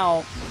with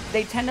now,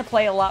 they tend to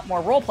play a lot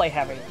more roleplay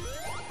heavy.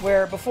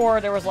 Where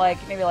before, there was, like,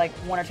 maybe, like,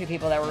 1 or 2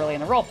 people that were really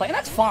into roleplay. And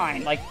that's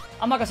fine. Like,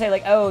 I'm not gonna say,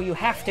 like, oh, you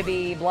have to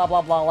be blah,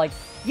 blah, blah. Like,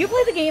 you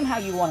play the game how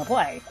you want to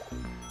play.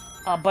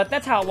 But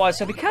that's how it was.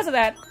 So because of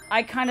that,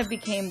 I kind of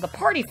became the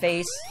party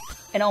face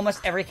in almost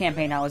every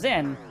campaign I was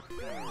in.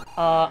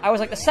 I was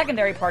like the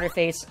secondary party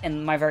face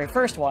in my very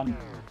first one,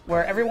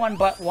 where everyone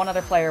but one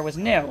other player was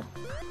new.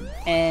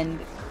 And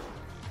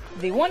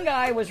the one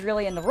guy was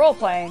really into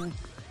role-playing,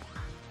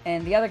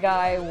 and the other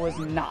guy was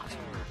not.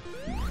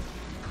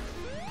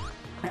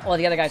 Well,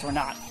 the other guys were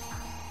not.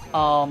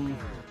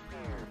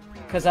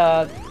 Because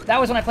that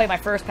was when I played my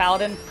first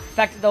Paladin. In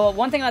fact, the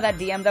one thing about that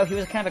DM, though, he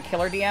was kind of a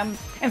killer DM.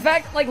 In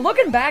fact, like,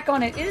 looking back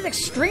on it, it is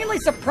extremely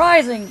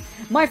surprising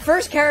my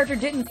first character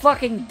didn't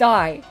fucking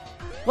die.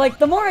 Like,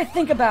 the more I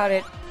think about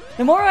it,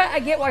 the more I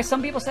get why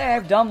some people say I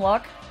have dumb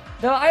luck.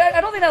 Though,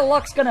 I don't think that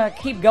luck's gonna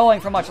keep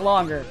going for much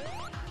longer.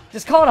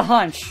 Just call it a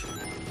hunch.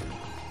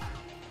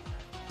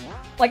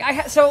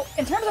 Like, so,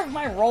 in terms of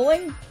my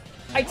rolling,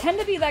 I tend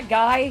to be that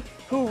guy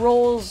who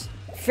rolls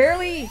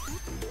fairly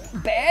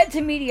bad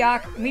to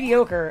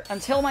mediocre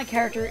until my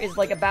character is,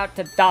 like, about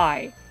to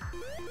die.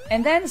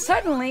 And then,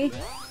 suddenly,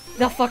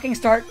 they'll fucking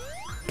start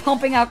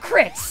pumping out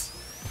crits.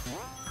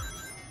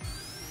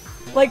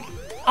 Like,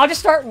 I'll just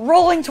start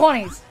rolling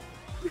 20s.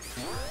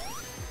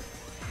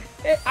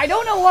 I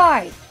don't know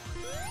why.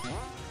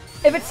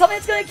 If it's something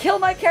that's gonna kill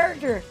my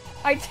character,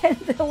 I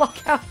tend to luck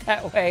out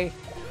that way.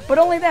 But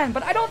only then.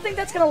 But I don't think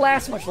that's gonna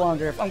last much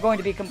longer, if I'm going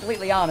to be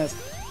completely honest.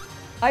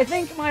 I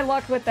think my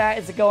luck with that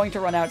is going to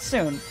run out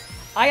soon.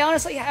 I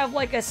honestly have,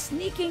 like, a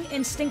sneaking,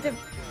 instinctive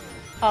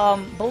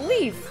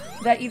belief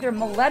that either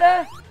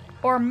Moletta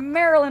or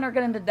Marilyn are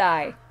going to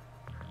die.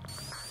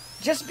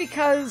 just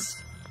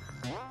because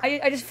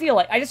I just feel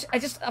like, I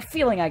just a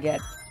feeling I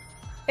get.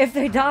 If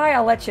they die,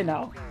 I'll let you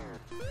know.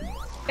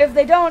 If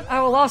they don't,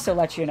 I will also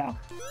let you know.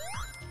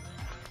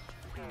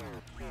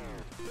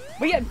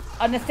 But yeah,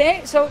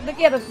 Nathaniel, so,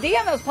 yeah, the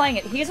DM that was playing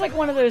it, he's like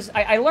one of those,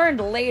 I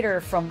learned later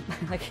from,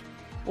 like,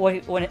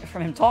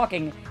 from him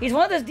talking, he's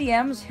one of those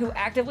DMs who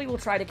actively will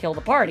try to kill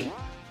the party.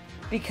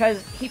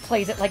 Because he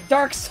plays it like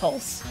Dark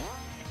Souls.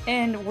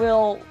 And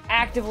will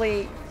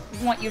actively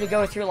want you to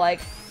go through, like,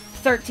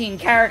 13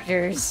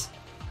 characters.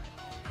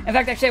 In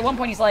fact, actually, at one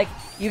point he's like,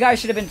 you guys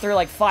should have been through,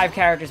 like, 5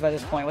 characters by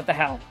this point, what the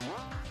hell?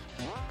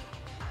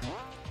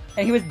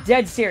 And he was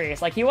dead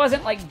serious. Like, he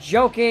wasn't, like,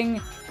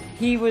 joking.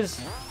 He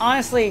was,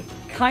 honestly,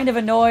 kind of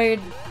annoyed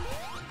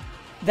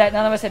that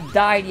none of us had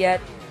died yet.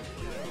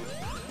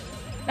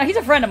 Now, he's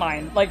a friend of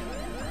mine. Like,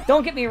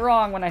 don't get me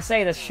wrong when I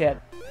say this shit.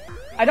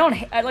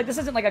 Like, this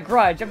isn't, like, a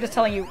grudge. I'm just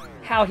telling you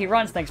how he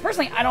runs things.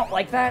 Personally, I don't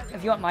like that,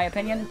 if you want my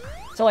opinion.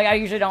 So, like, I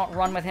usually don't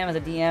run with him as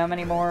a DM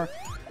anymore.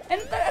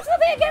 And that's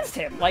nothing against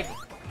him. Like,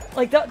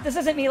 this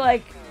isn't me,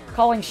 like,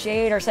 calling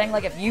shade or saying,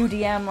 like, if you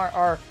DM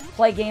or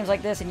play games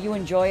like this and you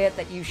enjoy it,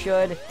 that you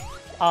should,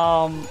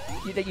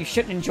 that you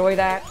shouldn't enjoy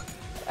that.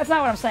 That's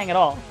not what I'm saying at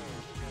all.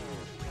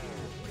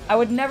 I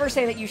would never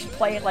say that you should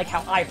play it like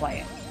how I play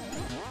it.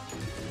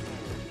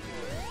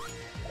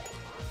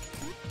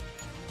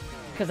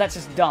 Because that's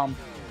just dumb.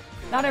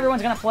 Not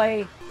everyone's gonna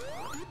play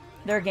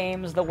their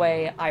games the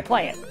way I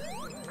play it.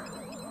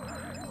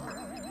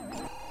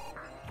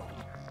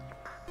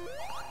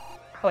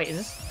 Oh wait, is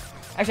this...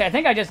 Actually, I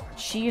think I just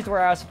cheesed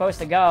where I was supposed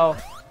to go.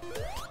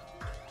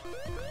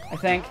 I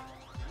think.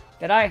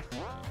 Did I?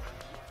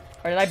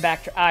 Or did I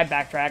backtrack? I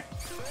backtracked.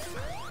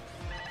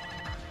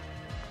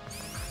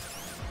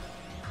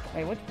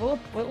 Wait,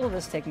 what will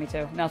this take me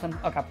to? Nothing.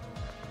 Okay.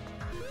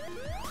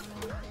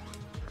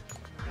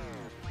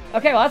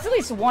 Okay, well that's at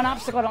least one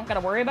obstacle I don't gotta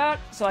worry about,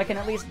 so I can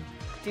at least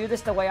do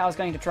this the way I was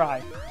going to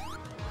try.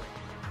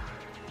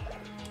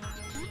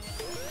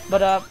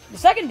 But, the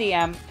second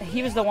DM,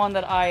 he was the one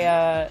that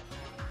I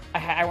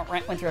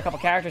went through a couple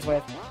characters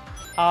with.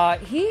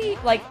 He,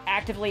 like,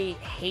 actively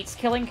hates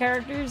killing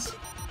characters.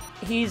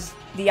 He's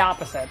the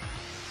opposite.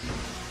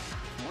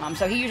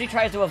 So he usually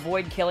tries to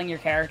avoid killing your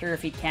character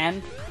if he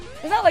can.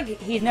 It's not like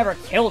he's never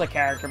killed a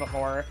character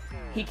before.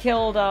 He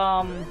killed,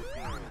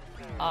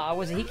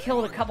 he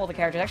killed a couple of the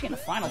characters, actually in the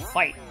final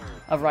fight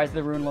of Rise of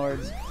the Rune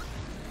Lords.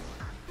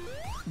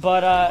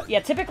 But, yeah,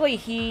 typically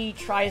he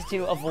tries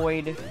to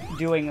avoid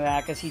doing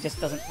that, because he just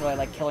doesn't really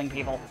like killing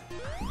people.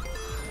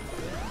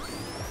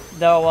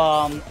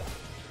 Though,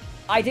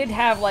 I did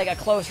have, like, a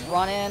close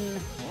run-in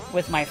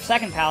with my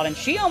second paladin.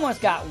 She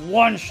almost got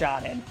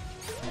one-shotted.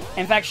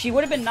 In fact, she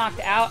would have been knocked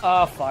out...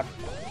 Oh, fuck.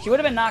 She would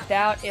have been knocked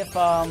out if,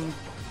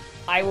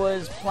 I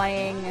was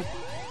playing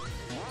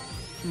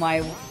my...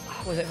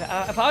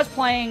 if I was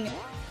playing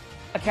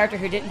a character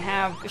who didn't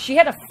have... She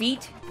had a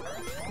feat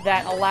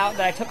that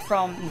I took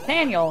from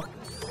Nathaniel,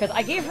 because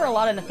I gave her a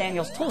lot of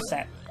Nathaniel's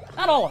toolset.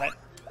 Not all of it.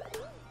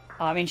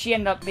 I mean, she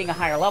ended up being a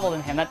higher level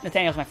than him.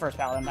 Nathaniel's my first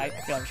paladin, I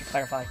feel like I should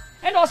clarify.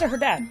 And also her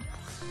dad.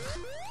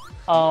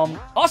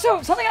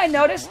 Also, something I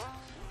noticed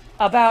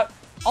about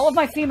all of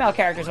my female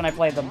characters when I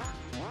played them.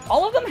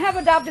 All of them have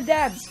adopted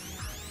dads.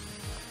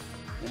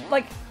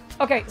 Like,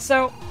 okay,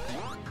 so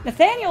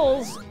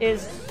Nathaniel's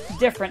is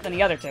different than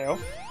the other two.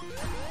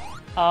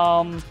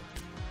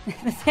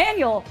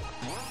 Nathaniel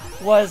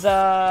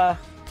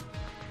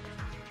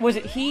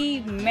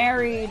he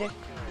married...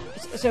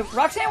 So,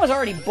 Roxanne was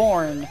already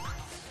born.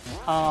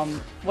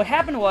 What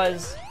happened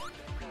was...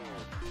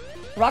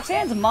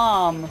 Roxanne's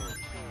mom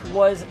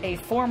was a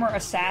former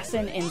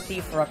assassin and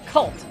thief for a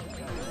cult.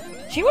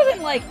 She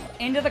wasn't, like,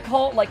 into the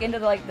cult, like, into,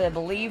 like, the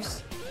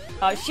beliefs.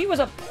 She was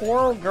a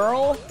poor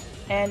girl,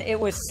 and it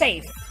was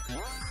safe.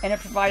 And it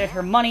provided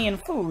her money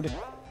and food.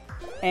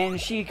 And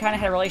she kind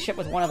of had a relationship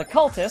with one of the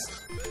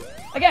cultists.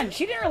 Again,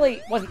 she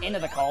wasn't into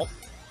the cult.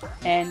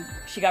 And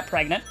she got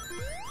pregnant.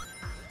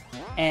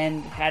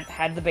 And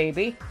had the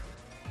baby.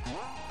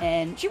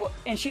 And she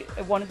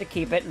wanted to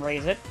keep it and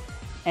raise it.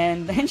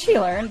 And then she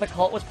learned the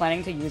cult was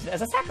planning to use it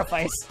as a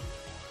sacrifice.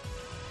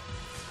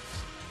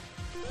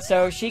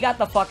 So she got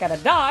the fuck out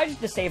of Dodge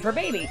to save her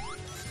baby.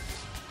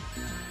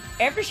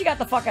 After she got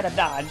the fuck out of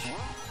Dodge,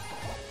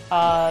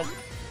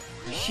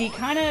 she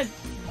kind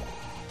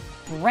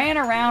of ran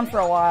around for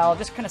a while,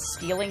 just kind of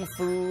stealing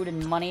food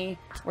and money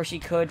where she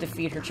could to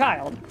feed her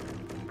child.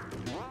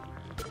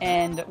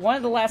 And one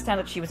of the last towns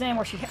that she was in,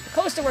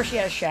 close to where she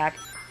had a shack,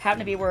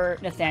 happened to be where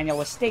Nathaniel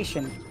was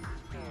stationed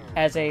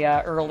as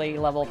a early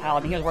level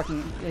paladin.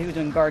 He was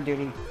doing guard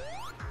duty.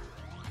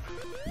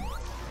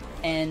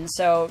 And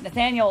so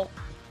Nathaniel,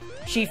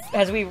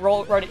 as we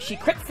wrote it, she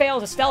crit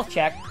fails a stealth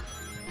check.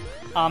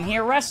 He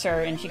arrests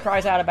her and she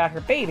cries out about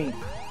her baby.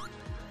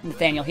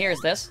 Nathaniel hears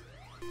this.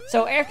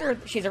 So after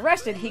she's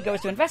arrested, he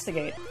goes to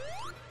investigate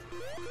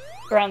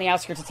around the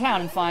outskirts of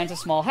town and finds a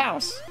small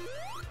house.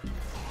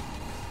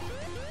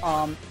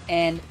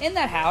 And in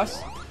that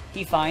house,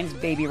 he finds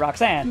baby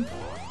Roxanne.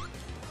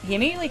 He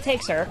immediately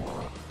takes her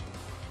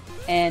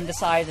and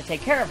decides to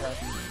take care of her.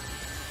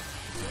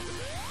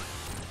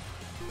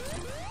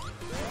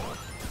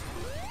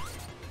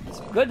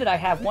 good that I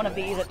have one of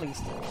these at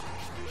least.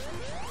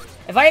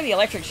 If I had the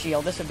electric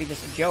shield, this would be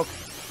just a joke.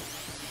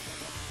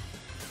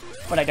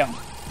 But I don't.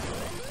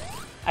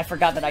 I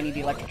forgot that I need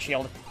the electric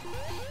shield.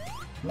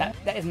 That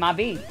is my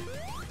B.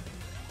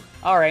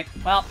 Alright,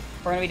 well,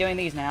 we're gonna be doing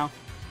these now.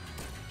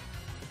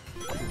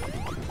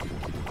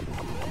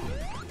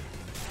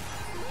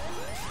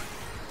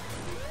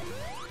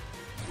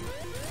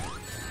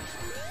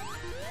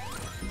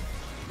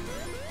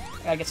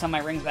 Gotta get some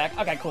of my rings back.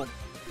 Okay, cool.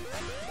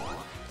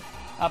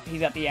 Up,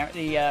 he's got the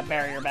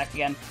barrier back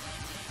again.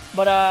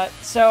 But,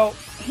 so,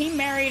 he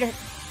married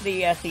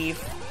the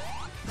thief.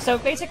 So,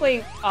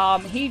 basically,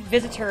 he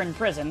visits her in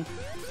prison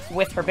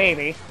with her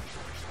baby,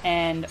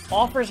 and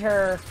offers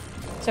her...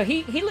 So,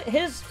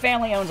 his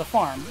family owns a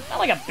farm. Not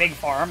like a big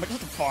farm, but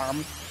just a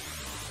farm.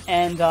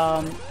 And,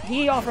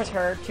 he offers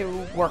her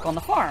to work on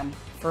the farm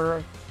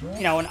for,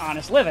 you know, an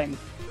honest living.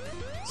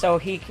 So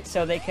she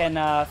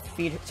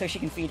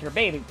can feed her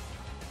baby.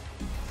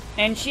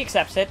 And she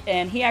accepts it,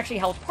 and he actually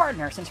helps pardon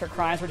her, since her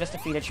crimes were just to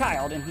feed a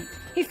child. And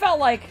he felt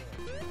like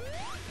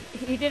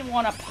he didn't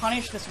want to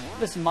punish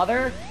this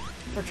mother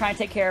for trying to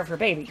take care of her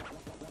baby.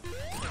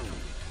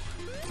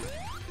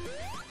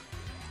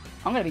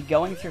 I'm gonna be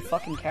going through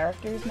fucking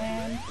characters,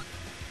 man.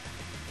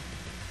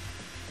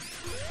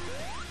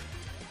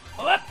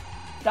 Whoop!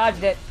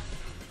 Dodged it.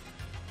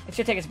 It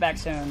should take us back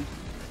soon.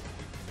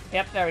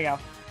 Yep, there we go.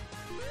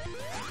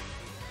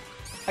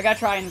 I gotta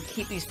try and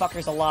keep these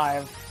fuckers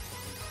alive.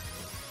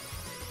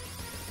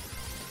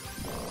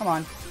 Come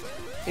on.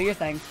 Do your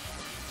thing.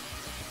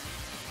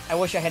 I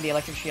wish I had the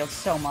electric shield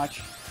so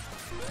much.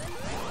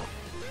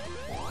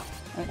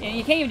 And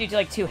you can't even do,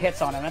 like, 2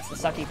 hits on him. That's the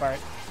sucky part.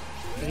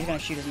 He's gonna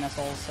shoot his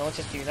missiles, so let's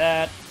just do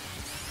that.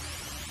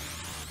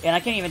 And I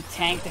can't even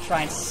tank to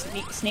try and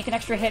sneak an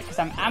extra hit, because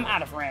I'm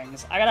out of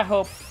rings. I gotta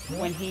hope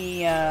when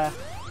he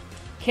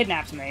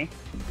kidnaps me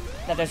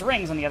that there's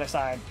rings on the other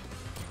side.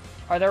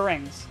 Are there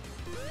rings?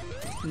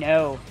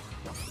 No.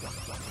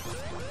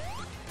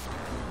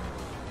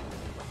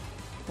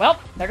 Well,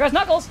 there goes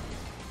Knuckles!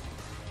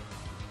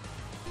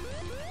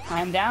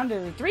 I'm down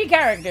to 3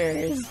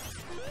 characters!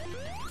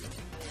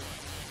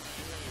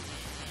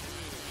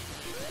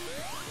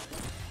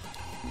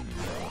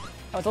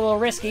 That was a little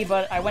risky,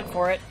 but I went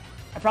for it.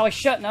 I probably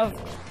shouldn't have.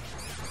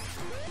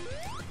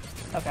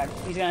 Okay,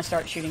 he's gonna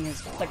start shooting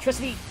his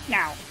electricity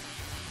now.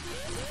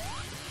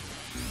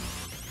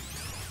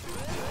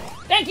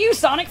 Thank you,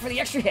 Sonic, for the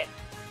extra hit!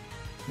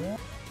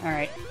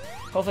 Alright.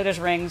 Hopefully there's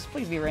rings.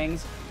 Please be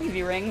rings. Please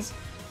be rings.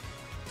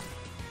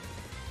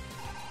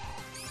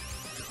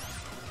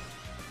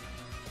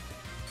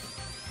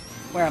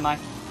 Where am I?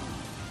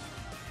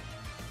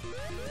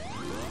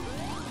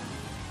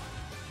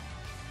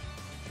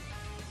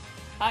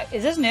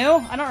 Is this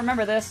new? I don't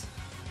remember this.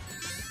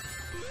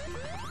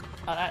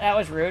 That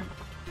was rude.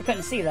 I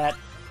couldn't see that.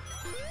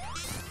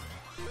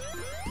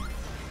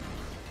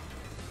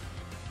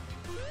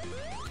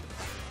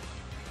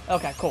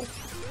 Okay, cool.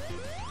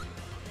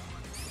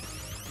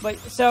 But,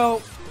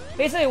 so,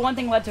 basically one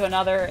thing led to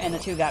another, and the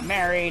two got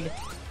married.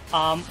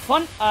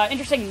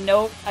 Interesting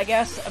note, I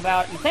guess,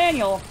 about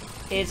Nathaniel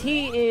is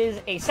he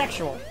is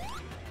asexual.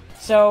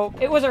 So,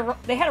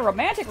 they had a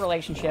romantic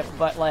relationship,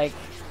 but, like,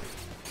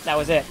 that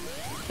was it.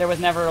 There was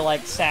never,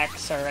 like,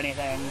 sex or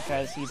anything,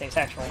 because he's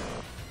asexual.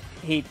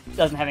 He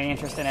doesn't have any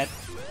interest in it.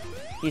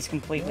 He's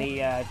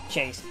completely,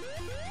 chaste.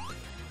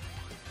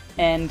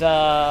 And,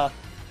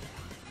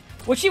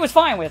 which she was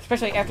fine with,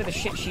 especially after the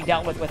shit she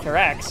dealt with her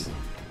ex.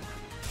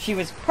 She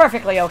was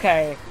perfectly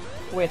okay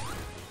with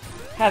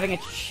having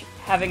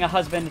a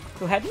husband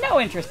who had no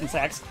interest in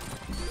sex.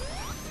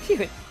 She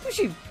was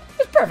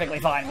perfectly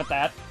fine with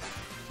that.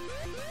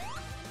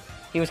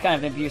 He was kind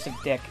of an abusive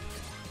dick.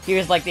 He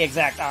was like the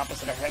exact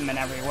opposite of him in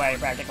every way,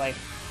 practically.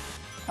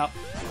 Oh,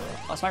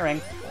 lost my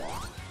ring.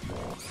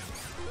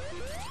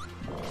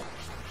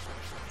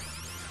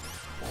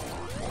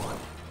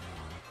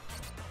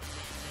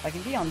 If I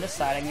can be on this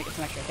side, I can get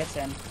some extra hits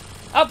in.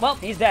 Oh, well,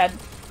 he's dead.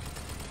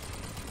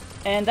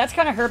 And that's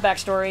kind of her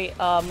backstory.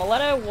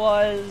 Miletta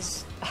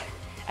was,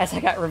 as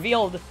I got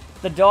revealed,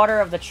 the daughter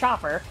of the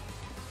Chopper.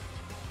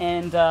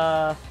 And,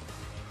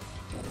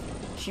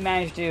 she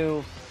managed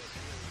to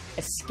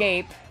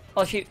escape.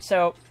 Well,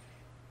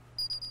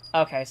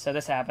 okay, so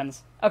this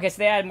happens. Okay, so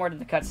they added more to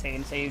the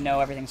cutscene, so you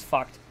know everything's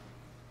fucked.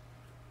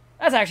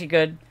 That's actually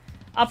good.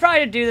 I'll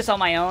probably do this on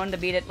my own to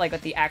beat it, like,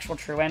 with the actual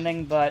true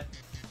ending, but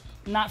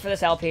not for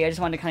this LP. I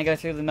just wanted to kind of go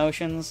through the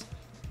motions.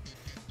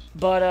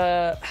 But,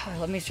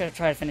 let me try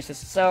to finish this.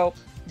 So,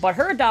 but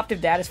her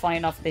adoptive dad is, funny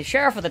enough, the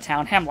sheriff of the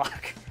town,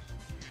 Hemlock.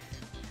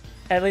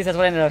 At least that's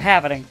what ended up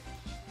happening.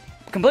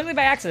 Completely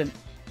by accident.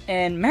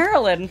 And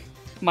Marilyn,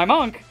 my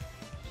monk,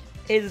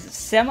 is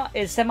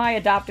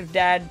semi-adoptive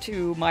dad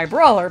to my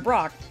brawler,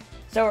 Brock.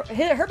 So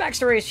her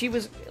backstory is she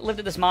lived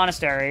at this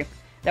monastery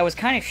that was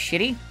kind of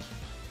shitty,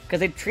 because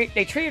they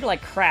treated her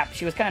like crap.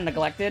 She was kind of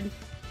neglected.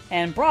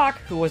 And Brock,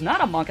 who was not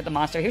a monk at the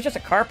monastery, he was just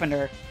a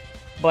carpenter,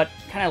 but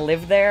kind of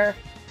lived there,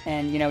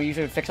 and, you know,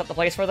 usually would fix up the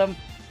place for them,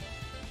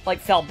 like,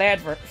 felt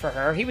bad for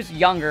her. He was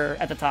younger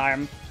at the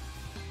time,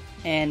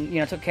 and, you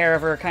know, took care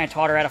of her, kind of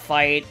taught her how to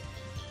fight,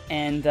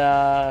 and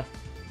taught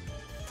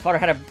her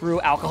how to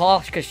brew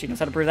alcohol, because she knows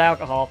how to brew the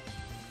alcohol.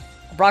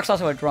 Brock's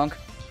also a drunk.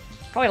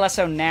 Probably less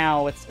so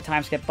now with the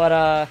time skip,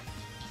 but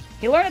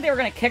he learned that they were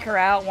going to kick her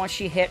out once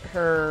she hit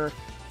her,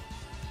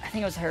 I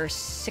think it was her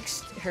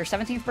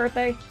 17th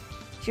birthday.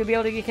 She would be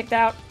able to get kicked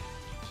out,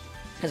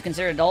 because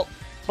considered adult.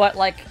 But,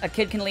 like, a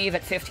kid can leave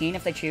at 15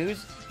 if they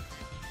choose,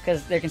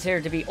 because they're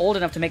considered to be old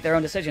enough to make their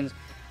own decisions.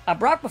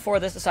 Brock, before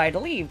this, decided to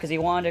leave, because he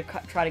wanted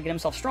to try to get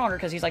himself stronger,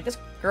 because he's like, this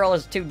girl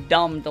is too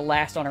dumb to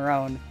last on her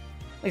own.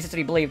 At least that's what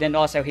he believed, and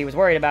also he was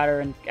worried about her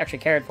and actually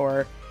cared for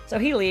her. So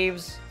he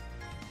leaves,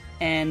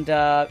 and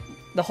the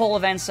whole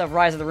events of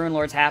Rise of the Rune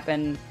Lords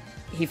happen.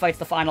 He fights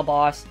the final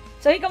boss.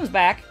 So he comes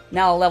back,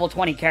 now a level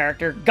 20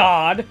 character,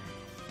 God,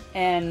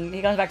 and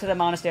he comes back to the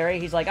monastery.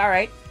 He's like,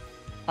 alright,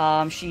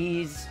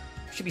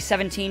 should be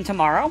 17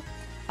 tomorrow.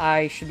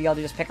 I should be able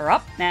to just pick her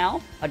up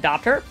now,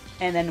 adopt her,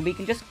 and then we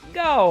can just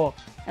go.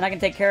 And I can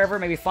take care of her,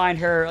 maybe find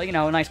her, you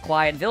know, a nice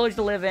quiet village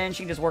to live in.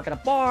 She can just work at a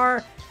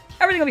bar.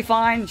 Everything will be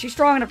fine. She's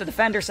strong enough to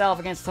defend herself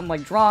against some,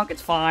 like, drunk.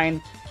 It's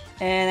fine.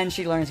 And then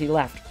she learns he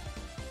left.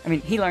 I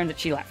mean, he learned that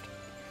she left.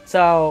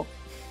 So,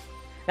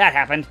 that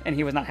happened, and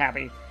he was not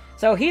happy.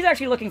 So he's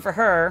actually looking for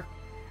her,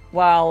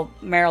 while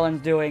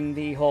Marilyn's doing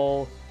the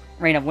whole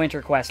Reign of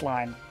Winter quest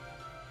line.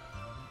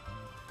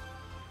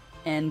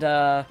 And,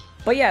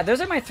 but yeah,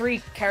 those are my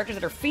 3 characters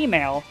that are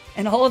female,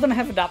 and all of them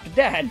have adopted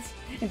dads.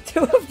 And 2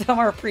 of them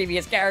are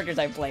previous characters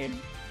I've played.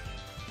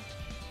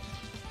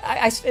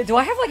 Do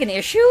I have, like, an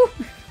issue?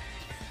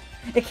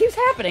 It keeps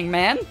happening,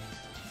 man.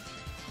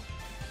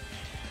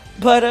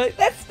 But,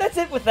 that's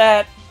it with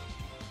that.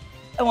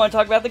 I want to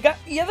talk about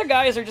the other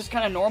guys are just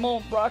kind of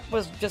normal. Brock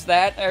was just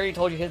that. I already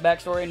told you his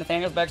backstory,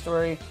 Nathaniel's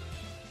backstory.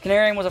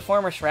 Canarian was a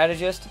former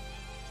strategist.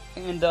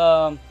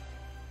 And,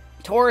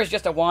 Tor is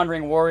just a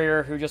wandering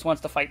warrior who just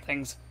wants to fight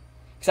things.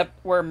 Except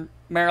where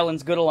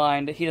Marilyn's good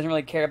aligned, he doesn't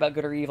really care about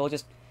good or evil,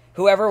 just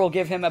whoever will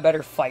give him a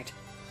better fight.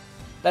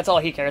 That's all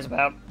he cares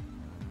about.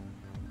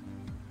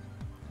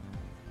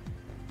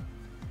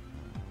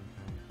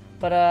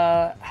 But,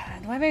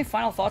 do I have any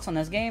final thoughts on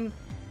this game?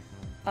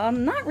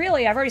 Not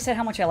really. I've already said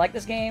how much I like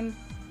this game.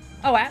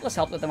 Oh, Atlas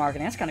helped with the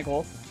marketing. That's kind of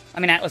cool. I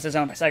mean, Atlas is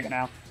owned by Sega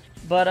now.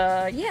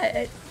 But,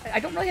 yeah, I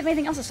don't really have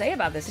anything else to say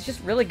about this. It's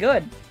just really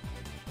good.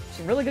 It's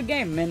a really good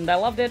game, and I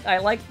loved it. I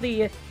liked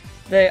the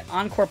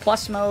Encore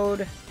Plus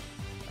mode,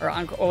 or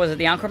Encore, what was it,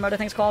 the Encore mode I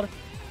think it's called?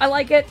 I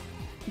like it,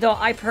 though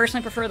I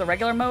personally prefer the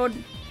regular mode.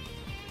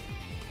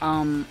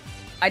 I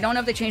don't know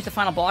if they changed the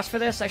final boss for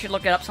this. I should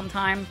look it up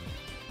sometime.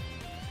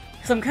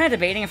 So I'm kind of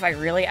debating if I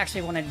really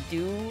actually want to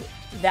do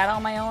that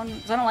on my own.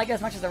 So I don't like it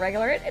as much as the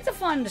regular. It's a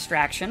fun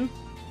distraction,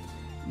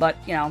 but,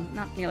 you know,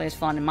 not nearly as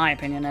fun, in my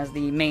opinion, as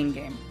the main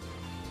game.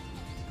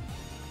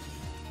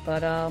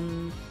 But,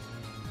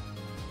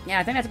 yeah,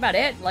 I think that's about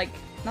it. Like,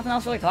 nothing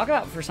else to really talk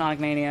about for Sonic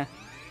Mania.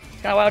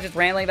 It's kind of wild just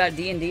rambling about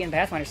D&D and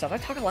Pathfinder stuff. I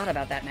talk a lot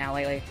about that now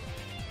lately.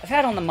 I've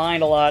had it on the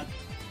mind a lot.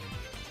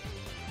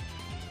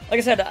 Like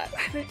I said,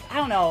 I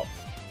don't know.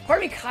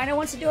 Part of me kind of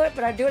wants to do it,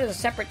 but I'd do it as a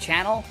separate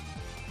channel.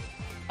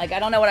 Like, I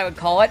don't know what I would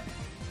call it.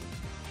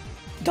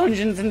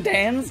 Dungeons and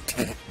Dans?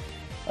 Well,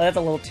 that's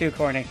a little too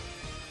corny.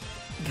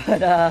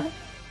 But,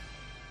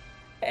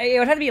 it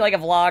would have to be like a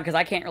vlog, because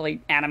I can't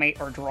really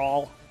animate or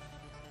draw.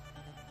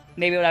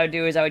 Maybe what I would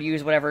do is I would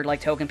use whatever,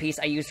 like, token piece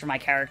I use for my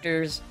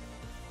characters.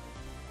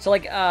 So,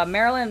 like,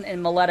 Marilyn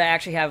and Maletta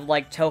actually have,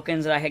 like,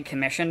 tokens that I had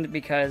commissioned,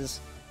 because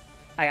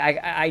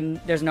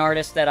there's an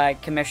artist that I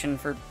commissioned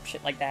for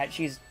shit like that.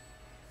 She's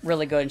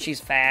really good, and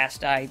she's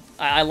fast. I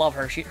love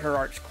her. Her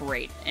art's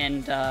great,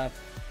 and,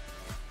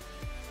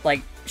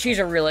 like, she's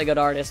a really good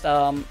artist.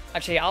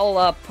 Actually,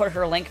 I'll, put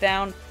her link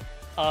down.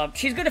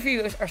 She's good if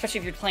you, especially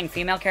if you're playing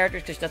female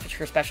characters, because that's what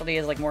her specialty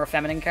is, like, more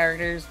feminine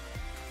characters.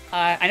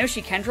 I know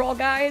she can draw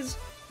guys,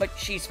 but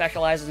she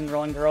specializes in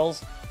drawing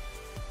girls.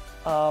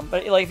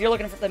 But, like, if you're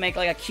looking to make,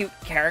 like, a cute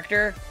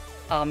character,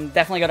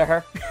 definitely go to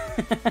her.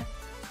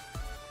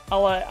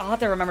 I'll have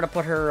to remember to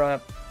put her,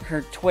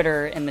 her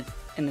Twitter in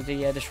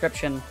the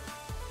description.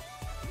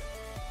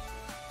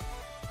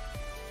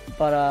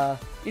 But,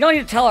 you don't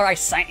need to tell her I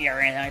sent you or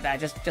anything like that.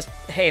 Just,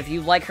 hey, if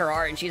you like her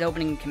art and she's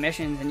opening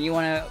commissions and you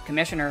want to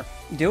commission her,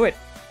 do it.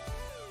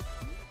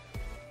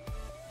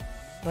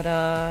 But,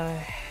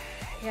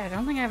 yeah, I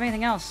don't think I have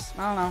anything else.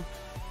 I don't know.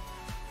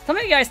 Tell me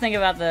what you guys think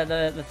about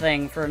the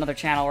thing for another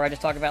channel where I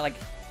just talk about, like,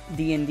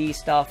 D&D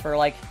stuff, or,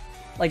 like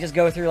just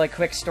go through, like,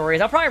 quick stories.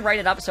 I'll probably write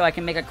it up so I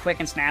can make it quick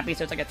and snappy,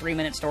 so it's, like, a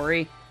 3-minute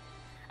story.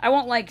 I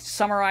won't, like,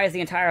 summarize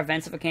the entire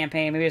events of a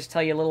campaign. Maybe just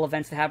tell you little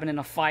events that happen in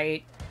a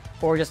fight,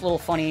 or just little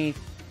funny,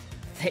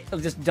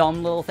 just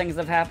dumb little things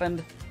that have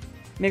happened.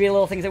 Maybe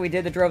little things that we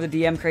did that drove the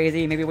DM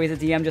crazy. Maybe ways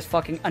the DM just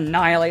fucking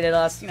annihilated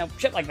us. You know,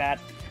 shit like that.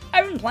 I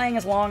haven't been playing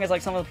as long as,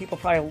 like, some of the people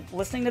probably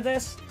listening to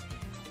this,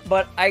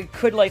 but I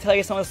could, like, tell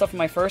you some of the stuff from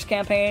my first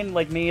campaign,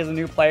 like me as a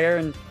new player,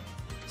 and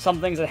some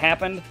things that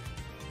happened.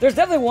 There's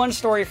definitely one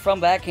story from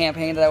that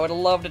campaign that I would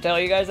love to tell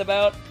you guys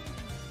about,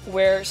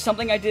 where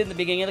something I did in the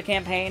beginning of the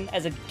campaign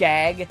as a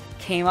gag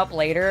came up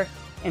later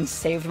and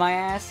saved my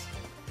ass.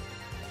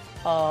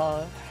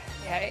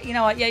 Yeah, you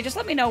know what? Yeah, just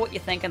let me know what you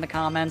think in the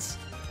comments.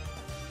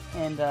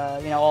 And,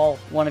 you know, all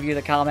one of you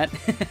that comment.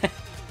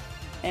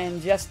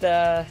 And just,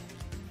 yeah,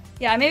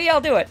 maybe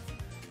I'll do it.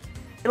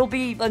 It'll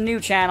be a new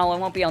channel. It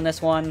won't be on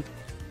this one.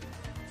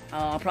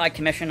 I'll probably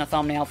commission a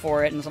thumbnail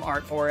for it and some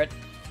art for it.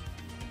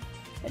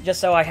 Just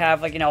so I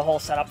have, like, you know, a whole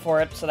setup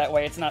for it, so that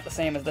way it's not the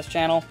same as this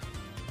channel.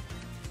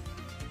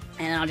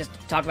 And I'll just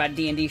talk about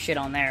D&D shit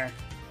on there.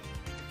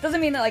 Doesn't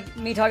mean that, like,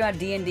 me talking about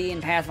D&D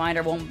and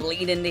Pathfinder won't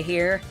bleed into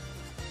here,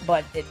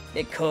 but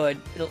it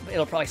could.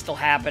 It'll probably still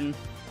happen.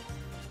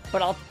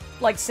 But I'll,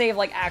 like, save,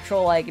 like,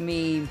 actual, like,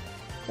 me,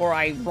 where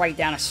I write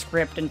down a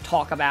script and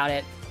talk about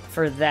it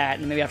for that,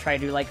 and maybe I'll try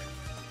to do, like,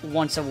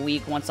 once a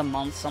week, once a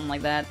month, something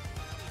like that.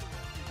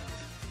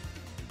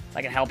 If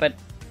I can help it.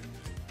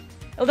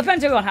 It'll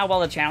depend, too, on how well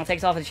the channel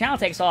takes off. If the channel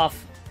takes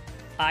off,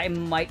 I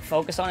might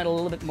focus on it a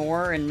little bit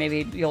more, and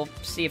maybe you'll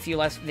see a few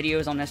less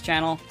videos on this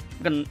channel.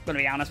 I'm gonna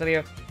be honest with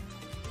you.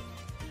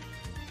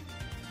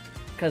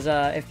 Because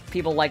if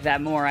people like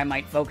that more, I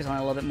might focus on it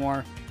a little bit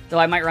more. Though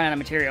I might run out of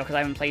material, because I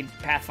haven't played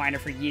Pathfinder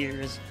for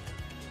years.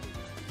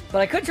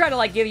 But I could try to,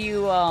 like, give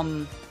you,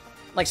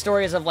 like,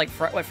 stories of, like,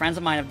 what friends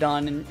of mine have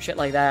done and shit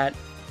like that.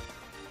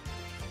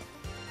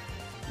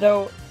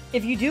 Though,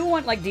 if you do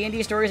want, like,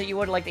 D&D stories that you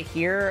would like to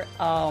hear,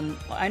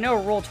 I know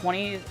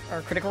Roll20,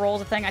 or Critical Role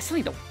is a thing. I still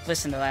need to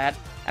listen to that.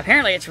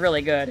 Apparently, it's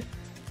really good.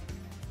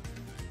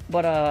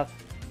 But,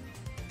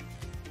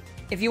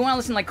 if you want to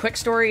listen to, like, quick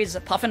stories,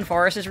 Puffin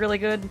Forest is really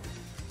good.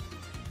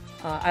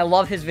 I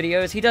love his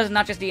videos. He does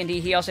not just D&D,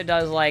 he also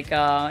does, like,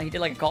 he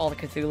did, like, a Call of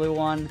Cthulhu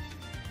one.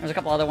 There's a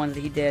couple other ones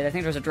that he did. I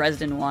think there was a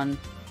Dresden one.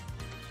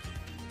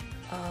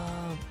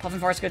 Puffin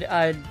Forest good.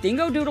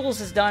 Dingo Doodles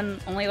has done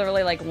only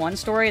literally, like, one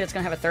story that's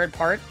gonna have a third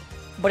part.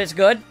 But it's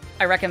good.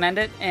 I recommend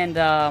it. And,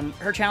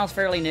 her channel's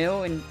fairly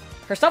new, and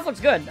her stuff looks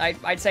good.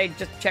 I'd say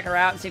just check her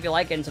out and see if you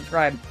like it and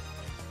subscribe.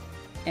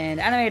 And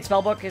Animated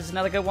Spellbook is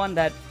another good one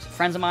that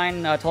friends of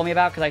mine told me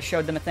about because I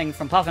showed them a thing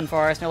from Puffin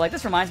Forest, and they're like,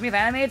 this reminds me of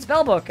Animated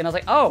Spellbook. And I was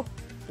like, oh,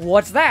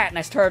 what's that? And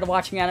I started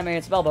watching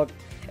Animated Spellbook.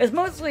 It's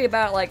mostly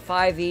about, like,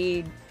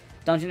 5e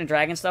Dungeons &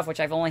 Dragons stuff, which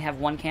I've only have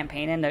one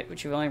campaign in,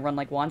 which you've only run,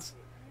 like, once.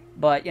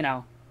 But, you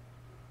know,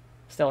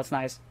 still, it's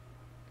nice.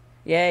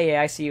 Yeah,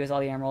 I see you as all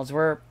the emeralds.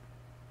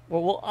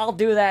 I'll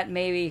do that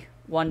maybe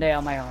one day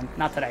on my own.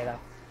 Not today, though.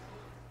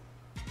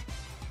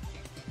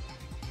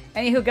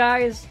 Anywho,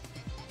 guys,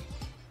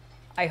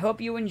 I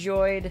hope you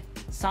enjoyed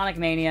Sonic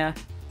Mania,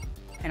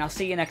 and I'll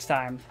see you next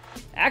time.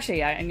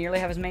 Actually, I nearly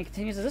have as many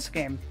continues as this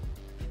game.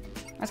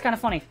 That's kind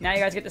of funny. Now you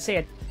guys get to see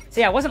it.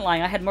 See, I wasn't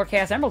lying. I had more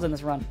Chaos Emeralds in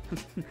this run.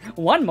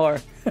 One more.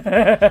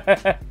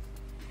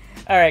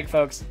 Alright,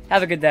 folks.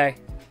 Have a good day.